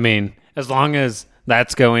I mean, as long as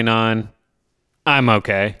that's going on, I'm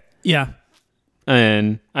okay. Yeah.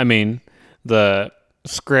 And I mean, the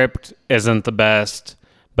script isn't the best,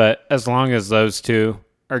 but as long as those two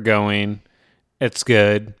are going, it's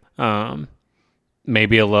good.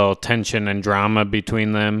 Maybe a little tension and drama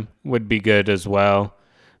between them would be good as well.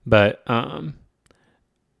 But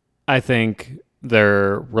I think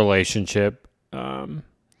their relationship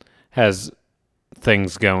has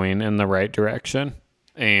things going in the right direction.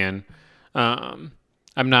 And I'm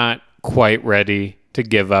not quite ready to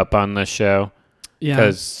give up on this show.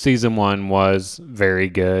 Because season 1 was very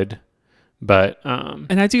good. But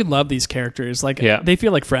and I do love these characters. Like they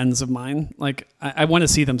feel like friends of mine. Like I want to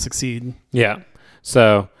see them succeed. Yeah.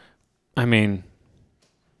 So I mean,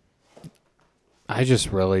 I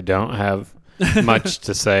just really don't have much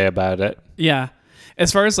to say about it. Yeah.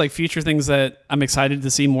 As far as like future things that I'm excited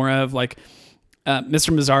to see more of, like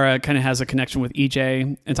Mr. Mazzara kind of has a connection with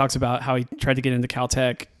EJ and talks about how he tried to get into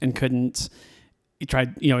Caltech and couldn't. He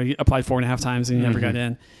tried, he applied 4.5 times and he never got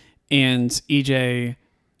in. And EJ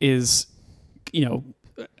is,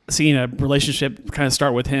 seeing a relationship kind of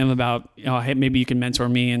start with him about, hey, maybe you can mentor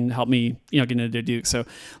me and help me, get into Duke. So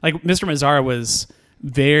like Mr. Mazzara was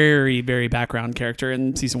very, very background character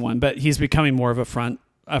in season 1, but he's becoming more of a front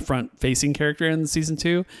facing character in season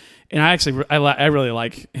 2. And I really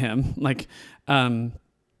like him. Like,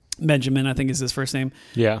 Benjamin, I think is his first name.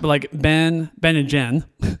 Yeah. But like Ben and Jen,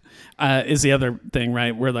 is the other thing,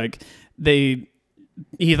 right? Where like he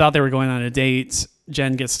thought they were going on a date.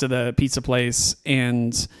 Jen gets to the pizza place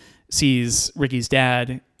and sees Ricky's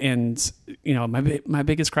dad, and my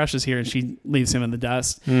biggest crush is here, and she leaves him in the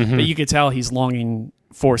dust. Mm-hmm. But you could tell he's longing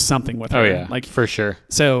for something with her. Oh yeah, like for sure.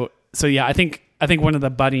 So yeah, I think one of the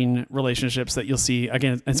budding relationships that you'll see,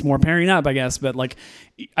 again, it's more pairing up, I guess, but like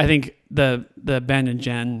I think the Ben and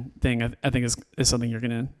Jen thing, I think is something you're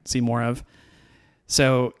going to see more of.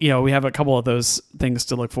 So, we have a couple of those things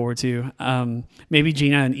to look forward to. Maybe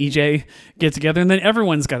Gina and EJ get together, and then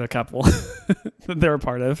everyone's got a couple that they're a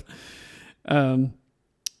part of.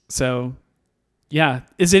 So, yeah.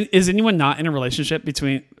 Is anyone not in a relationship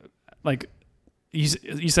between, like,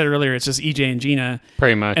 you said earlier, it's just EJ and Gina.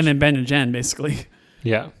 Pretty much. And then Ben and Jen, basically.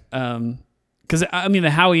 Yeah. Because,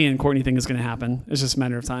 the Howie and Courtney thing is going to happen. It's just a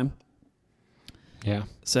matter of time. Yeah.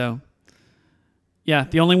 So... yeah,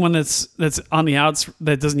 the only one that's on the outs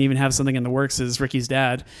that doesn't even have something in the works is Ricky's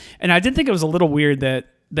dad. And I did think it was a little weird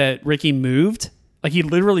that Ricky moved. Like, he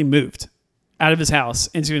literally moved out of his house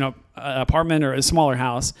into an apartment or a smaller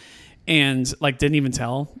house and, like, didn't even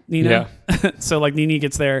tell Nina. Yeah. So, like, Nene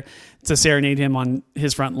gets there to serenade him on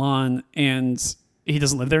his front lawn, and he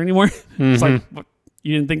doesn't live there anymore. Mm-hmm. It's like, what,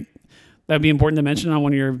 you didn't think that would be important to mention on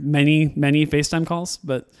one of your many, many FaceTime calls?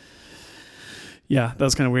 But, yeah, that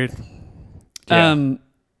was kind of weird. Yeah.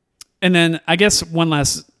 And then I guess one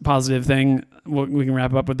last positive thing we can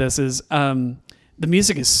wrap up with this is the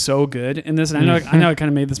music is so good in this. And I know I kind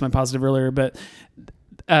of made this my positive earlier, but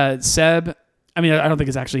Seb, I don't think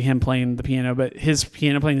it's actually him playing the piano, but his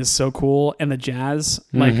piano playing is so cool, and the jazz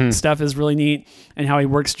stuff is really neat, and how he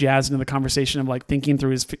works jazz into the conversation of like thinking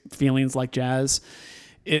through his feelings like jazz,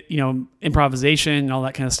 improvisation and all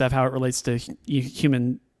that kind of stuff, how it relates to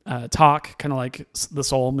human talk, kind of like the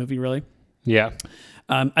Soul movie, really. Yeah.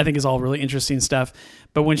 I think is all really interesting stuff.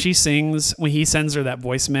 But when he sends her that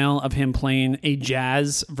voicemail of him playing a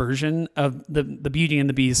jazz version of the Beauty and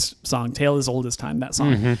the Beast song, Tale as Old as Time, that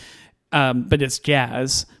song. Mm-hmm. But it's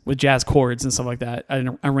jazz with jazz chords and stuff like that,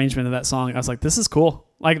 an arrangement of that song. I was like, this is cool.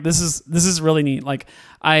 Like, this is really neat. Like,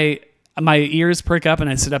 my ears perk up and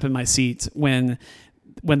I sit up in my seat when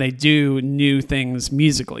they do new things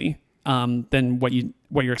musically than what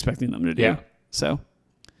you're expecting them to do. Yeah. So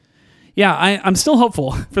yeah, I'm still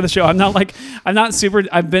hopeful for the show. I feel like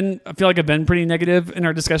I've been pretty negative in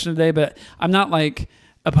our discussion today, but I'm not like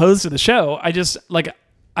opposed to the show. I just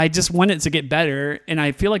want it to get better, and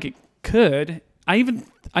I feel like it could. I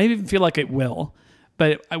even feel like it will,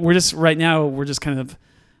 but we're just kind of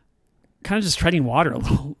just treading water a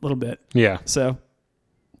little bit. Yeah. So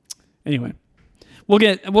anyway, we'll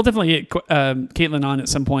definitely get Caitlin on at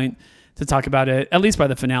some point to talk about it, at least by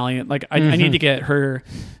the finale. Like, I need to get her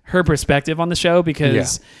perspective on the show,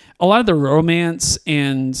 because a lot of the romance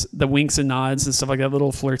and the winks and nods and stuff like that,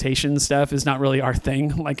 little flirtation stuff, is not really our thing.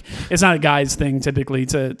 Like, it's not a guy's thing typically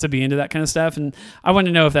to be into that kind of stuff. And I want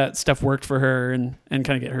to know if that stuff worked for her and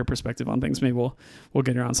kind of get her perspective on things. Maybe we'll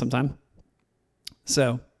get her on sometime.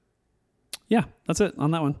 So yeah, that's it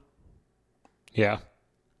on that one. Yeah.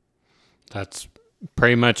 That's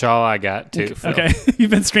pretty much all I got too. Okay.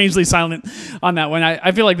 You've been strangely silent on that one.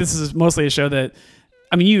 I feel like this is mostly a show that,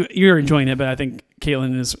 you're enjoying it, but I think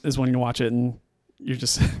Caitlin is wanting to watch it, and you're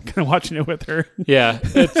just kind of watching it with her. Yeah.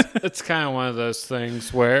 It's kind of one of those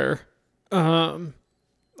things where I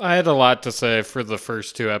had a lot to say for the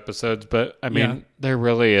first 2 episodes, but there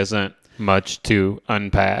really isn't much to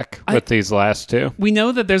unpack with these last 2. We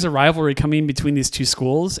know that there's a rivalry coming between these 2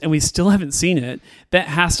 schools, and we still haven't seen it. That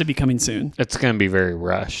has to be coming soon. It's going to be very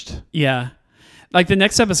rushed. Yeah. Like, the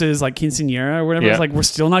next episode is like Quinceañera or whatever. Yeah. It's like, we're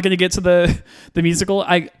still not going to get to the musical.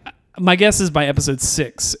 My guess is by episode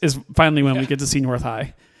 6 is finally when we get to see North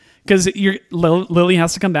High. Because Lily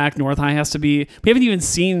has to come back. North High has to be... We haven't even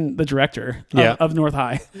seen the director of North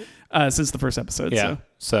High since the first episode. Yeah.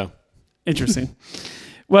 So. Interesting.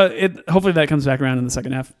 Well, hopefully that comes back around in the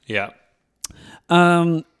second half. Yeah.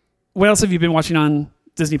 What else have you been watching on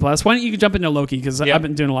Disney Plus. Why don't you jump into Loki? Because I've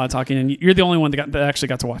been doing a lot of talking, and you're the only one that actually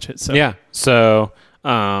got to watch it. So yeah. So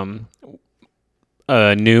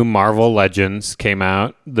new Marvel Legends came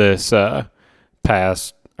out this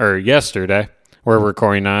yesterday. We're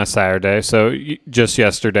recording on a Saturday, so just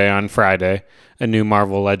yesterday on Friday, a new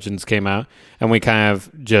Marvel Legends came out, and we kind of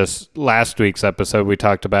just last week's episode we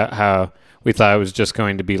talked about how we thought it was just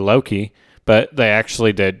going to be Loki, but they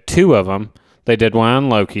actually did 2 of them. They did one on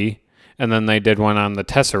Loki, and then they did one on the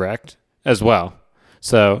Tesseract as well.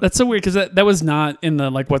 So that's so weird because that was not in the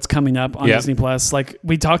like what's coming up on Disney Plus. Like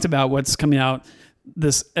we talked about what's coming out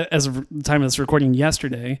this as of the time of this recording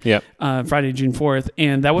yesterday, Friday, June 4th,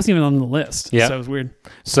 and that wasn't even on the list. Yeah, so it was weird.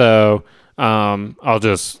 So I'll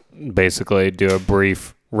just basically do a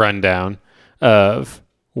brief rundown of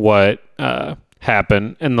what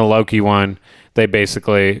happened in the Loki one. They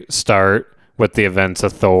basically start with the events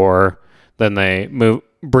of Thor, then they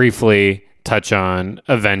briefly touch on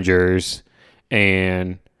Avengers,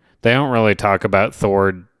 and they don't really talk about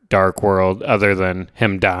Thor Dark World other than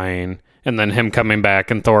him dying and then him coming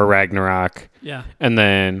back in Thor Ragnarok. Yeah. And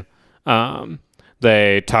then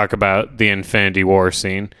they talk about the Infinity War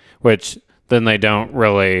scene, which then they don't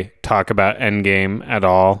really talk about Endgame at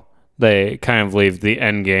all. They kind of leave the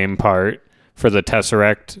Endgame part for the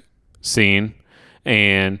Tesseract scene.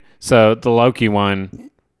 And so the Loki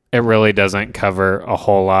one, it really doesn't cover a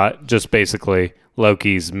whole lot, just basically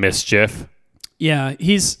Loki's mischief. Yeah,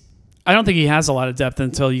 I don't think he has a lot of depth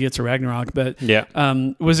until you get to Ragnarok, but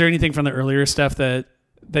was there anything from the earlier stuff that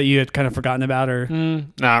you had kind of forgotten about or?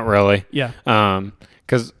 Not really. Yeah.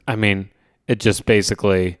 Because, I mean, it just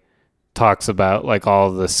basically talks about like all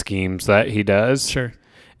of the schemes that he does. Sure.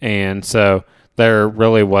 And so there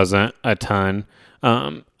really wasn't a ton.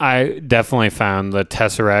 I definitely found the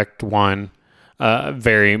Tesseract one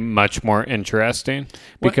very much more interesting.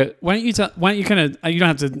 Because why don't you kind of, you don't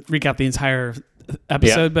have to recap the entire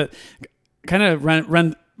episode, but kind of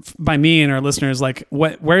run by me and our listeners, like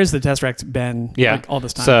where has the Tesseract been like, all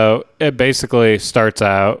this time? So it basically starts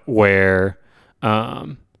out where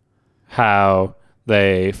how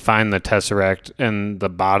they find the Tesseract in the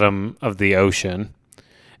bottom of the ocean.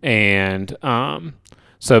 And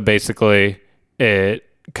so basically it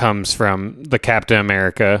comes from the Captain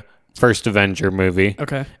America first Avenger movie.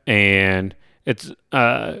 Okay. And it's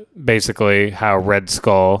basically how Red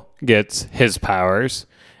Skull gets his powers.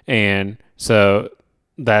 And so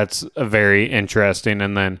that's a very interesting.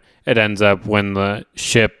 And then it ends up when the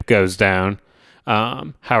ship goes down,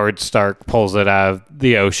 Howard Stark pulls it out of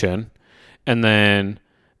the ocean. And then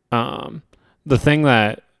the thing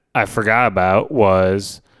that I forgot about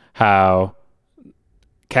was how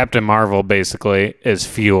Captain Marvel basically is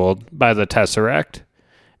fueled by the Tesseract.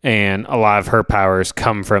 And a lot of her powers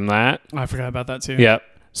come from that. I forgot about that too. Yep.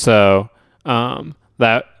 So then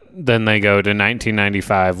they go to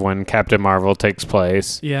 1995 when Captain Marvel takes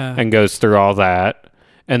place. Yeah. And goes through all that.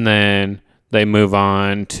 And then they move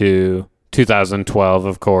on to 2012,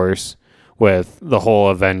 of course, with the whole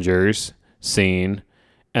Avengers scene.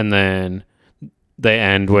 And then they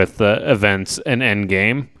end with the events in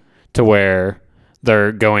Endgame to where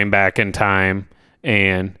they're going back in time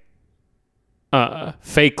and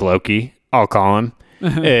fake Loki, I'll call him,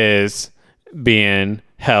 is being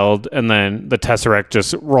held, and then the Tesseract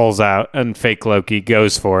just rolls out and fake Loki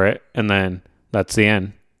goes for it, and then that's the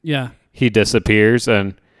end. Yeah. He disappears,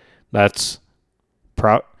 and that's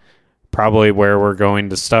probably where we're going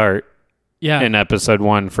to start in episode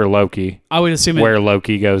 1 for Loki. I would assume where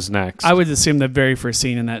Loki goes next. I would assume the very first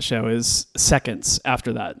scene in that show is seconds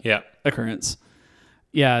after that occurrence.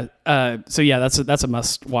 Yeah. So yeah, that's a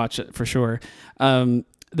must watch for sure. The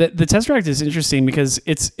Tesseract is interesting because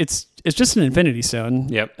it's just an Infinity Stone,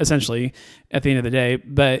 essentially, at the end of the day.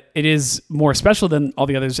 But it is more special than all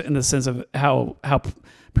the others in the sense of how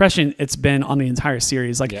prescient it's been on the entire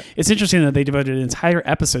series. Like it's interesting that they devoted an entire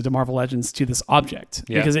episode to Marvel Legends to this object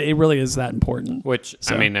because it really is that important. Which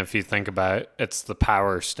I mean, if you think about it, it's the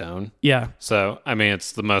Power Stone. Yeah. So I mean,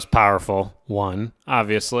 it's the most powerful one,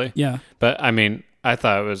 obviously. Yeah. But I mean, I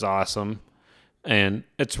thought it was awesome, and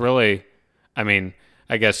it's really, I mean,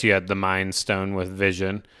 I guess you had the Mind Stone with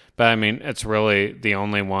Vision, but I mean, it's really the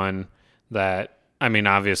only one that, I mean,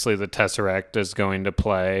 obviously the Tesseract is going to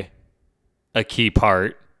play a key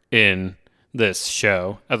part in this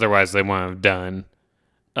show. Otherwise, they wouldn't have done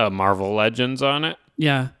Marvel Legends on it.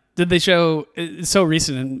 Yeah. Did they show, it's so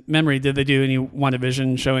recent in memory, did they do any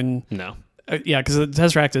WandaVision showing? No. Yeah, because the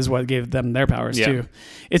Tesseract is what gave them their powers too.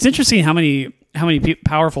 It's interesting how many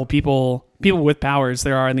powerful people with powers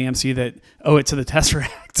there are in the MCU that owe it to the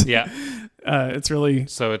Tesseract. Yeah. It's really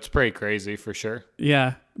So it's pretty crazy for sure.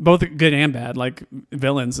 yeah, both good and bad, like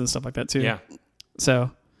villains and stuff like that too. Yeah.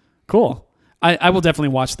 So cool. I will definitely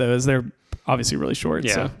watch those. They're obviously really short.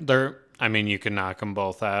 Yeah. So. I mean, you can knock them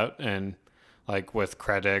both out, and like with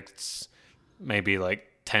credits, maybe like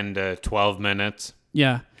 10 to 12 minutes.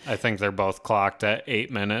 Yeah. I think they're both clocked at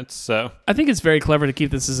 8 minutes. So I think it's very clever to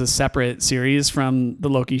keep this as a separate series from the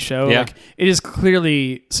Loki show. Yeah. Like, it is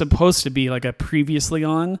clearly supposed to be like a previously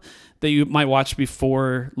on that you might watch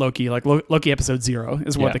before Loki. Like Loki episode 0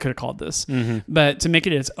 is what Yeah. they could have called this. But to make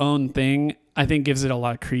it its own thing, I think gives it a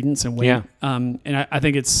lot of credence and weight. Yeah. And I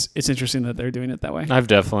think it's interesting that they're doing it that way. I've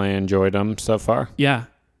definitely enjoyed them so far. Yeah.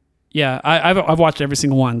 Yeah. I've watched every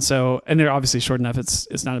single one. So, and they're obviously short enough.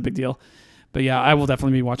 It's not a big deal. But yeah, I will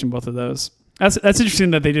definitely be watching both of those. That's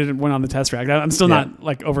interesting that they did one on the test track. I'm still not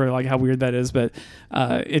like over like how weird that is, but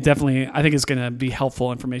it definitely, I think it's going to be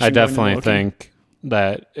helpful information. I going into definitely Loki. think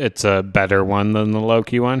that it's a better one than the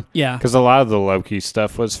Loki one. Yeah. Because a lot of the Loki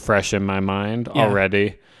stuff was fresh in my mind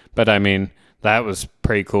already. But I mean, that was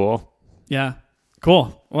pretty cool. Yeah.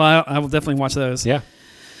 Cool. Well, I will definitely watch those. Yeah.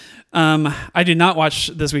 I did not watch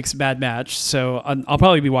this week's Bad Batch, so I'll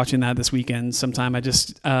probably be watching that this weekend sometime. I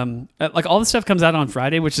just like all the stuff comes out on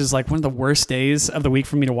Friday, which is like one of the worst days of the week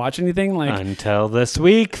for me to watch anything. Like Until this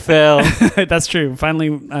week, Phil. that's true.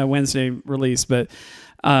 Finally, Wednesday release, but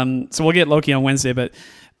so we'll get Loki on Wednesday.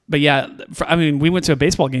 But yeah, I mean, we went to a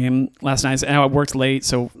baseball game last night, and I worked late,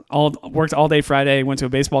 so worked all day Friday. Went to a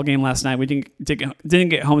baseball game last night. We didn't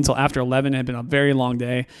get home until after 11. It had been a very long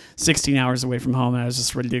day, 16 hours away from home, and I was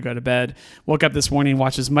just ready to go to bed. Woke up this morning,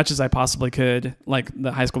 watched as much as I possibly could, like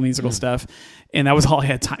the High School Musical stuff, and that was all I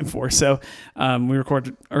had time for. So we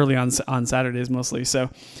recorded early on Saturdays mostly. So.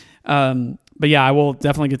 But yeah, I will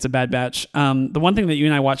definitely get to Bad Batch. The one thing that you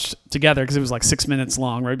and I watched together, because it was like 6 minutes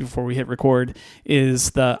long right before we hit record,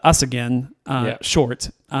 is the Us Again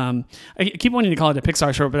short. I keep wanting to call it a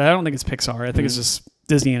Pixar short, but I don't think it's Pixar. I think it's just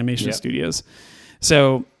Disney Animation Studios.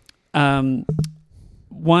 So one,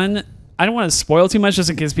 I don't want to spoil too much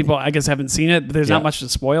just in case people, I guess, haven't seen it, but there's not much to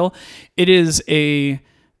spoil.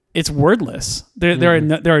 It's wordless. There's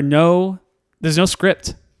no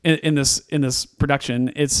script in this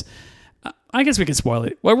production. It's, I guess we can spoil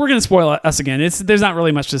it. Well, we're going to spoil Us Again. There's not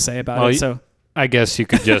really much to say about it. So I guess you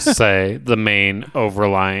could just say the main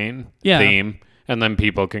overlying theme, and then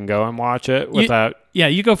people can go and watch it without.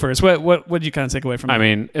 You go first. What did you kind of take away from it? I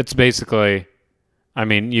mean, it's basically,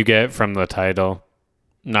 you get it from the title.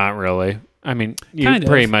 Not really. I mean, you kind of.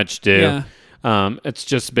 pretty much do. Yeah. It's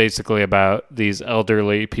just basically about these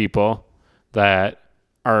elderly people that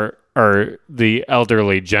are the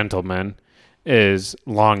elderly gentleman is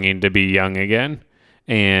longing to be young again.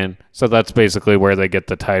 And so that's basically where they get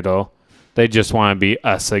the title. They just want to be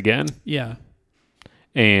us again. Yeah.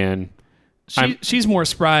 And she's more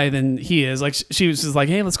spry than he is. Like she was just like,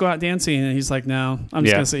 hey, let's go out dancing. And he's like, no, I'm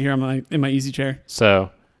just going to sit here in my easy chair.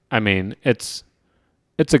 So, I mean, it's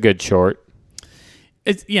a good short.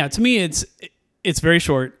 To me, it's very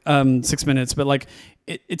short, 6 minutes, but like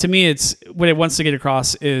to me, it's what it wants to get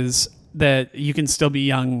across is that you can still be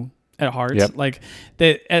young at heart. Yep. Like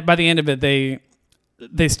by the end of it, they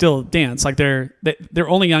still dance. Like they're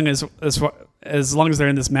only young as long as they're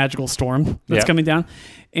in this magical storm that's coming down,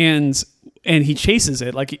 and he chases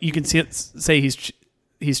it. Like you can say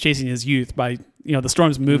he's chasing his youth by, the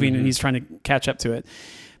storm's moving and he's trying to catch up to it,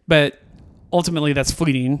 but ultimately that's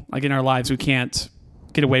fleeting. Like in our lives, we can't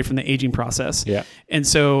get away from the aging process. Yeah. And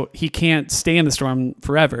so he can't stay in the storm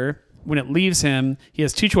forever. When it leaves him, he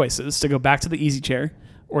has two choices: to go back to the easy chair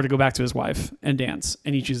or to go back to his wife and dance.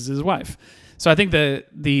 And he chooses his wife. So I think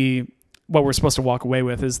what we're supposed to walk away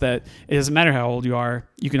with is that it doesn't matter how old you are,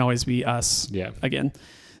 you can always be us again.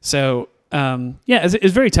 So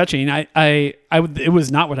it's very touching. It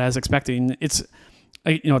was not what I was expecting. It's,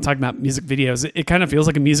 talking about music videos, it kind of feels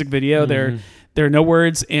like a music video. There are no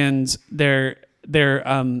words, and their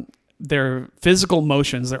physical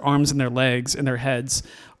motions, their arms and their legs and their heads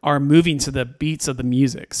are moving to the beats of the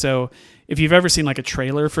music. So if you've ever seen like a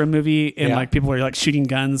trailer for a movie and like people are like shooting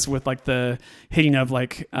guns with like the hitting of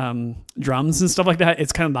like drums and stuff like that,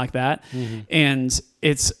 it's kind of like that. And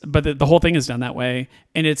but the whole thing is done that way.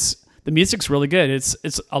 And the music's really good.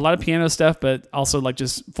 It's a lot of piano stuff, but also like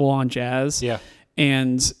just full on jazz. Yeah.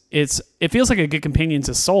 And it feels like a good companion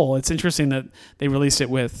to Soul. It's interesting that they released it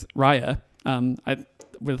with Raya. I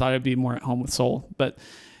would have thought it'd be more at home with Soul, but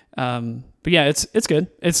yeah, it's good.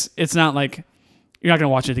 It's not like you're not going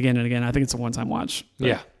to watch it again and again. I think it's a one-time watch.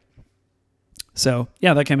 Yeah. So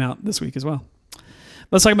yeah, that came out this week as well.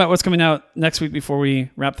 Let's talk about what's coming out next week before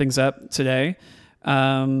we wrap things up today.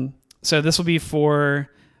 So this will be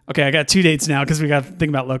Okay, I got 2 dates now because we got to think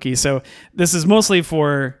about Loki. So this is mostly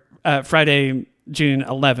for Friday, June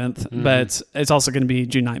 11th, but it's also going to be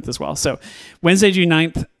June 9th as well. So Wednesday, June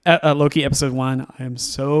 9th, Loki episode 1. I am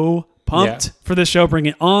so pumped for this show. Bring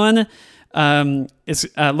it on.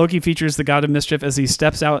 Loki features the god of mischief as he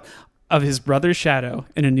steps out of his brother's shadow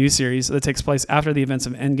in a new series that takes place after the events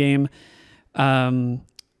of Endgame.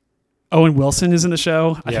 Owen Wilson is in the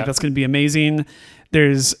show. I think that's going to be amazing.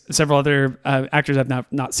 There's several other actors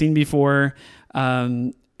I've not seen before.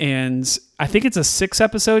 And I think it's a 6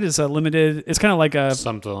 episode. It's a limited, it's kind of like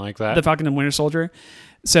something like that. The Falcon and Winter Soldier.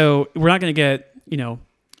 So we're not going to get,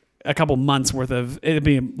 a couple months worth of, it'd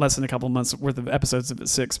be less than a couple months worth of episodes if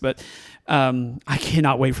it's 6, but I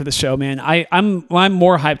cannot wait for the show, man. I'm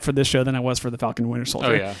more hyped for this show than I was for the Falcon and Winter Soldier.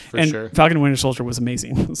 Oh yeah, for sure. Falcon and Winter Soldier was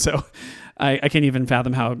amazing. So I can't even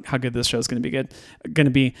fathom how good this show is going to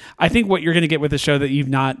be. I think what you're going to get with the show that you've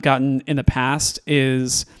not gotten in the past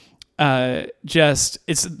is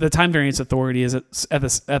it's the time variance authority is at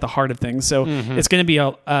the heart of things. So it's going to be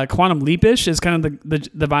a quantum leap-ish is kind of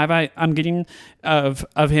the vibe I'm getting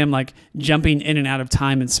of him like jumping in and out of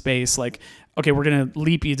time and space. Like, okay, we're going to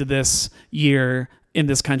leap you to this year in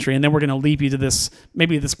this country, and then we're going to leap you to this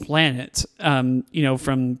planet,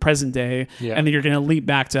 from present day, and then you're going to leap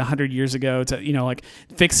back to 100 years ago to, like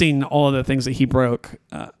fixing all of the things that he broke.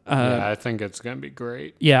 I think it's going to be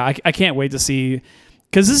great. Yeah, I can't wait to see.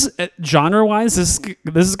 Because this is, genre-wise, this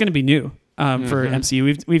is going to be new for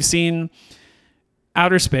MCU. We've seen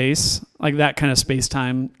outer space, like that kind of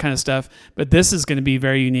space-time kind of stuff, but this is going to be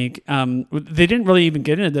very unique. They didn't really even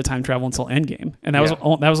get into time travel until Endgame, and that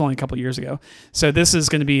was only a couple years ago. So this is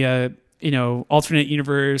going to be a alternate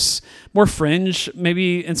universe, more Fringe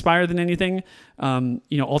maybe inspired than anything.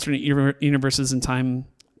 Alternate universes and time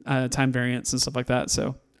variants and stuff like that.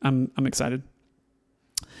 So I'm excited.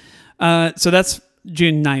 So that's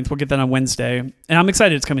June 9th. We'll get that on Wednesday. And I'm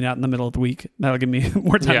excited it's coming out in the middle of the week. That'll give me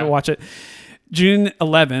more time to watch it. June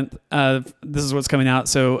 11th, this is what's coming out.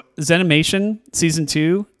 So Zenimation Season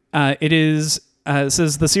 2. It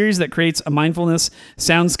says the series that creates a mindfulness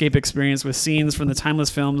soundscape experience with scenes from the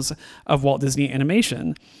timeless films of Walt Disney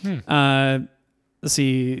Animation. Let's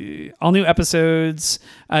see, all new episodes,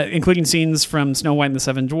 including scenes from Snow White and the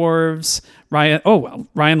Seven Dwarves, Raya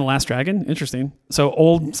the Last Dragon. Interesting. So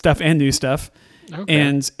old stuff and new stuff. Okay.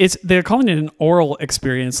 And they're calling it an oral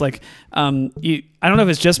experience. Like, I don't know if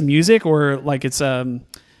it's just music or like it's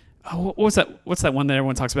what's that one that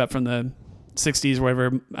everyone talks about from the 60s or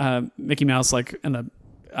whatever, Mickey Mouse, like, and the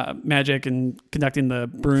magic and conducting the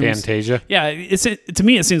brooms. Fantasia. Yeah, to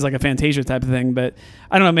me it seems like a Fantasia type of thing, but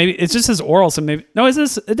I don't know. Maybe it's just as oral. So maybe no, it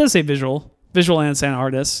does say visual and sound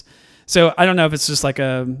artists. So I don't know if it's just like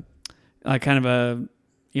kind of a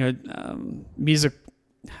music.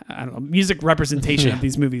 I don't know, music representation of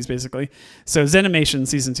these movies, basically. So Zenimation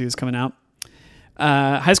Season 2 is coming out.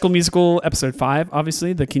 High School Musical Episode 5,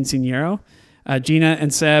 obviously, the Quinceañero. Gina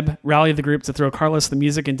and Seb rally the group to throw Carlos the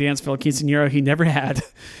music and dance-filled quinceañero he never had.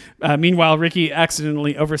 Meanwhile, Ricky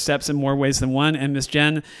accidentally oversteps in more ways than one, and Miss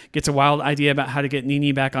Jen gets a wild idea about how to get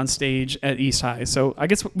Nini back on stage at East High. So I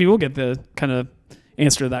guess we will get the kind of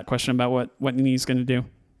answer to that question about what Nini's going to do.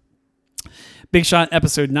 Big Shot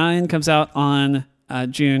Episode 9 comes out on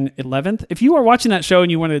June 11th. If you are watching that show and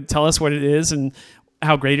you want to tell us what it is and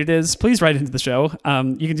how great it is, please write into the show.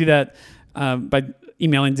 You can do that by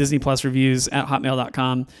emailing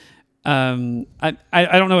DisneyPlusReviews@hotmail.com.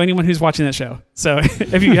 I don't know anyone who's watching that show. So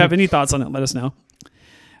if you have any thoughts on it, let us know.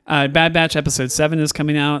 Bad Batch Episode 7 is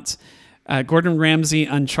coming out. Gordon Ramsay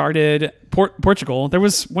Uncharted Portugal. There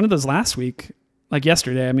was one of those last week, like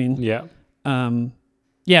yesterday. I mean,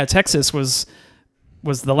 Texas was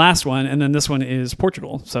the last one, and then this one is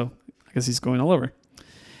Portugal. So I guess he's going all over.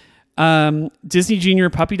 Disney Junior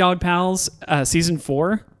Puppy Dog Pals Season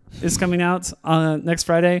 4 is coming out next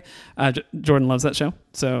Friday. Jordan loves that show,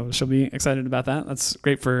 so she'll be excited about that. That's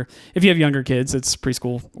great for if you have younger kids. It's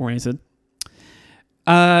preschool oriented.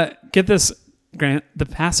 Get this, Grant, The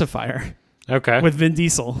Pacifier. Okay. With Vin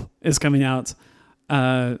Diesel is coming out.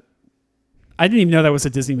 I didn't even know that was a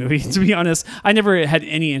Disney movie, to be honest. I never had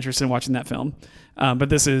any interest in watching that film. But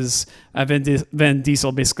this is Vin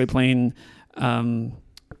Diesel basically playing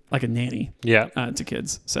like a nanny to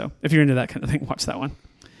kids. So if you're into that kind of thing, watch that one.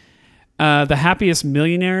 The Happiest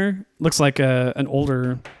Millionaire looks like an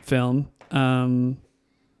older film.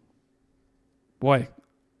 Boy,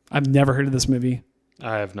 I've never heard of this movie.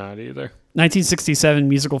 I have not either. 1967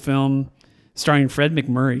 musical film starring Fred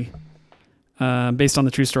McMurray, based on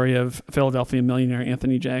the true story of Philadelphia millionaire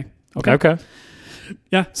Anthony J. Okay.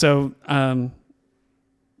 Yeah, so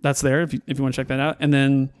that's there if you want to check that out. And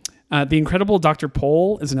then The Incredible Dr.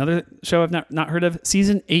 Pol is another show I've not heard of.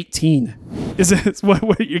 Season 18 is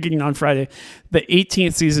what you're getting on Friday. The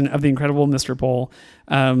 18th season of The Incredible Mr. Pol.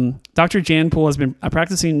 Dr. Jan Pol has been a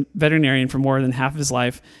practicing veterinarian for more than half of his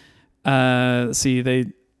life. Let's see,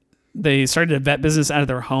 they started a vet business out of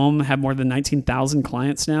their home, have more than 19,000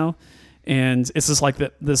 clients now. And it's just like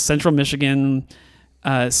the Central Michigan,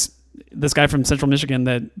 this guy from Central Michigan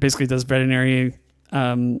that basically does veterinary,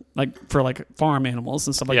 like for like farm animals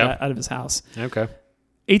and stuff like that out of his house. Okay.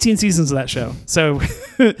 18 seasons of that show. So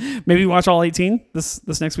maybe watch all 18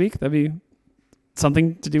 this next week. That'd be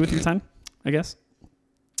something to do with your time, I guess.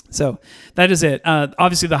 So that is it.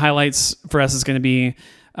 Obviously the highlights for us is going to be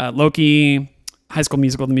Loki, High School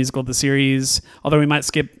Musical, the musical, the series. Although we might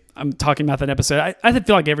skip, I'm talking about that episode. I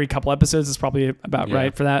feel like every couple episodes is probably about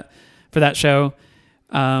right for that show.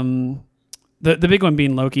 The big one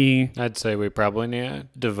being Loki. I'd say we probably need to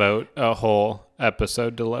devote a whole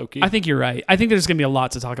episode to Loki. I think you're right. I think there's going to be a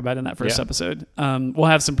lot to talk about in that first episode. We'll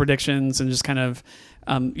have some predictions and just kind of,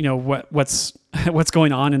 what's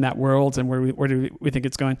going on in that world and where do we think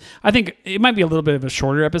it's going. I think it might be a little bit of a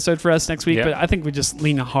shorter episode for us next week, but I think we just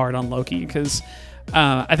lean hard on Loki because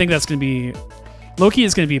I think that's going to be. Loki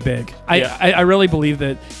is going to be big. I really believe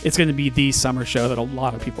that it's going to be the summer show that a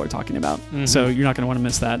lot of people are talking about. Mm-hmm. So you're not going to want to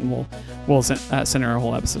miss that, and we'll center a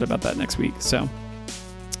whole episode about that next week. So,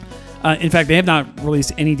 in fact, they have not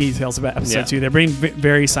released any details about episode 2. They're being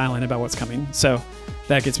very silent about what's coming. So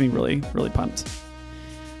that gets me really, really pumped.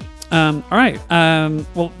 All right.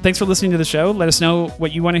 Well, thanks for listening to the show. Let us know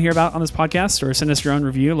what you want to hear about on this podcast, or send us your own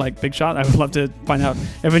review like Big Shot. I would love to find out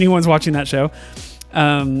if anyone's watching that show.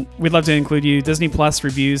 We'd love to include you. Disney Plus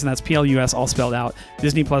reviews, and that's PLUS all spelled out.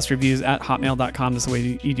 Disney Plus reviews at hotmail.com is the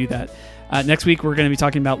way you do that. Next week, we're going to be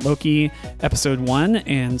talking about Loki episode 1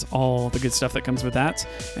 and all the good stuff that comes with that.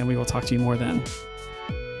 And we will talk to you more then.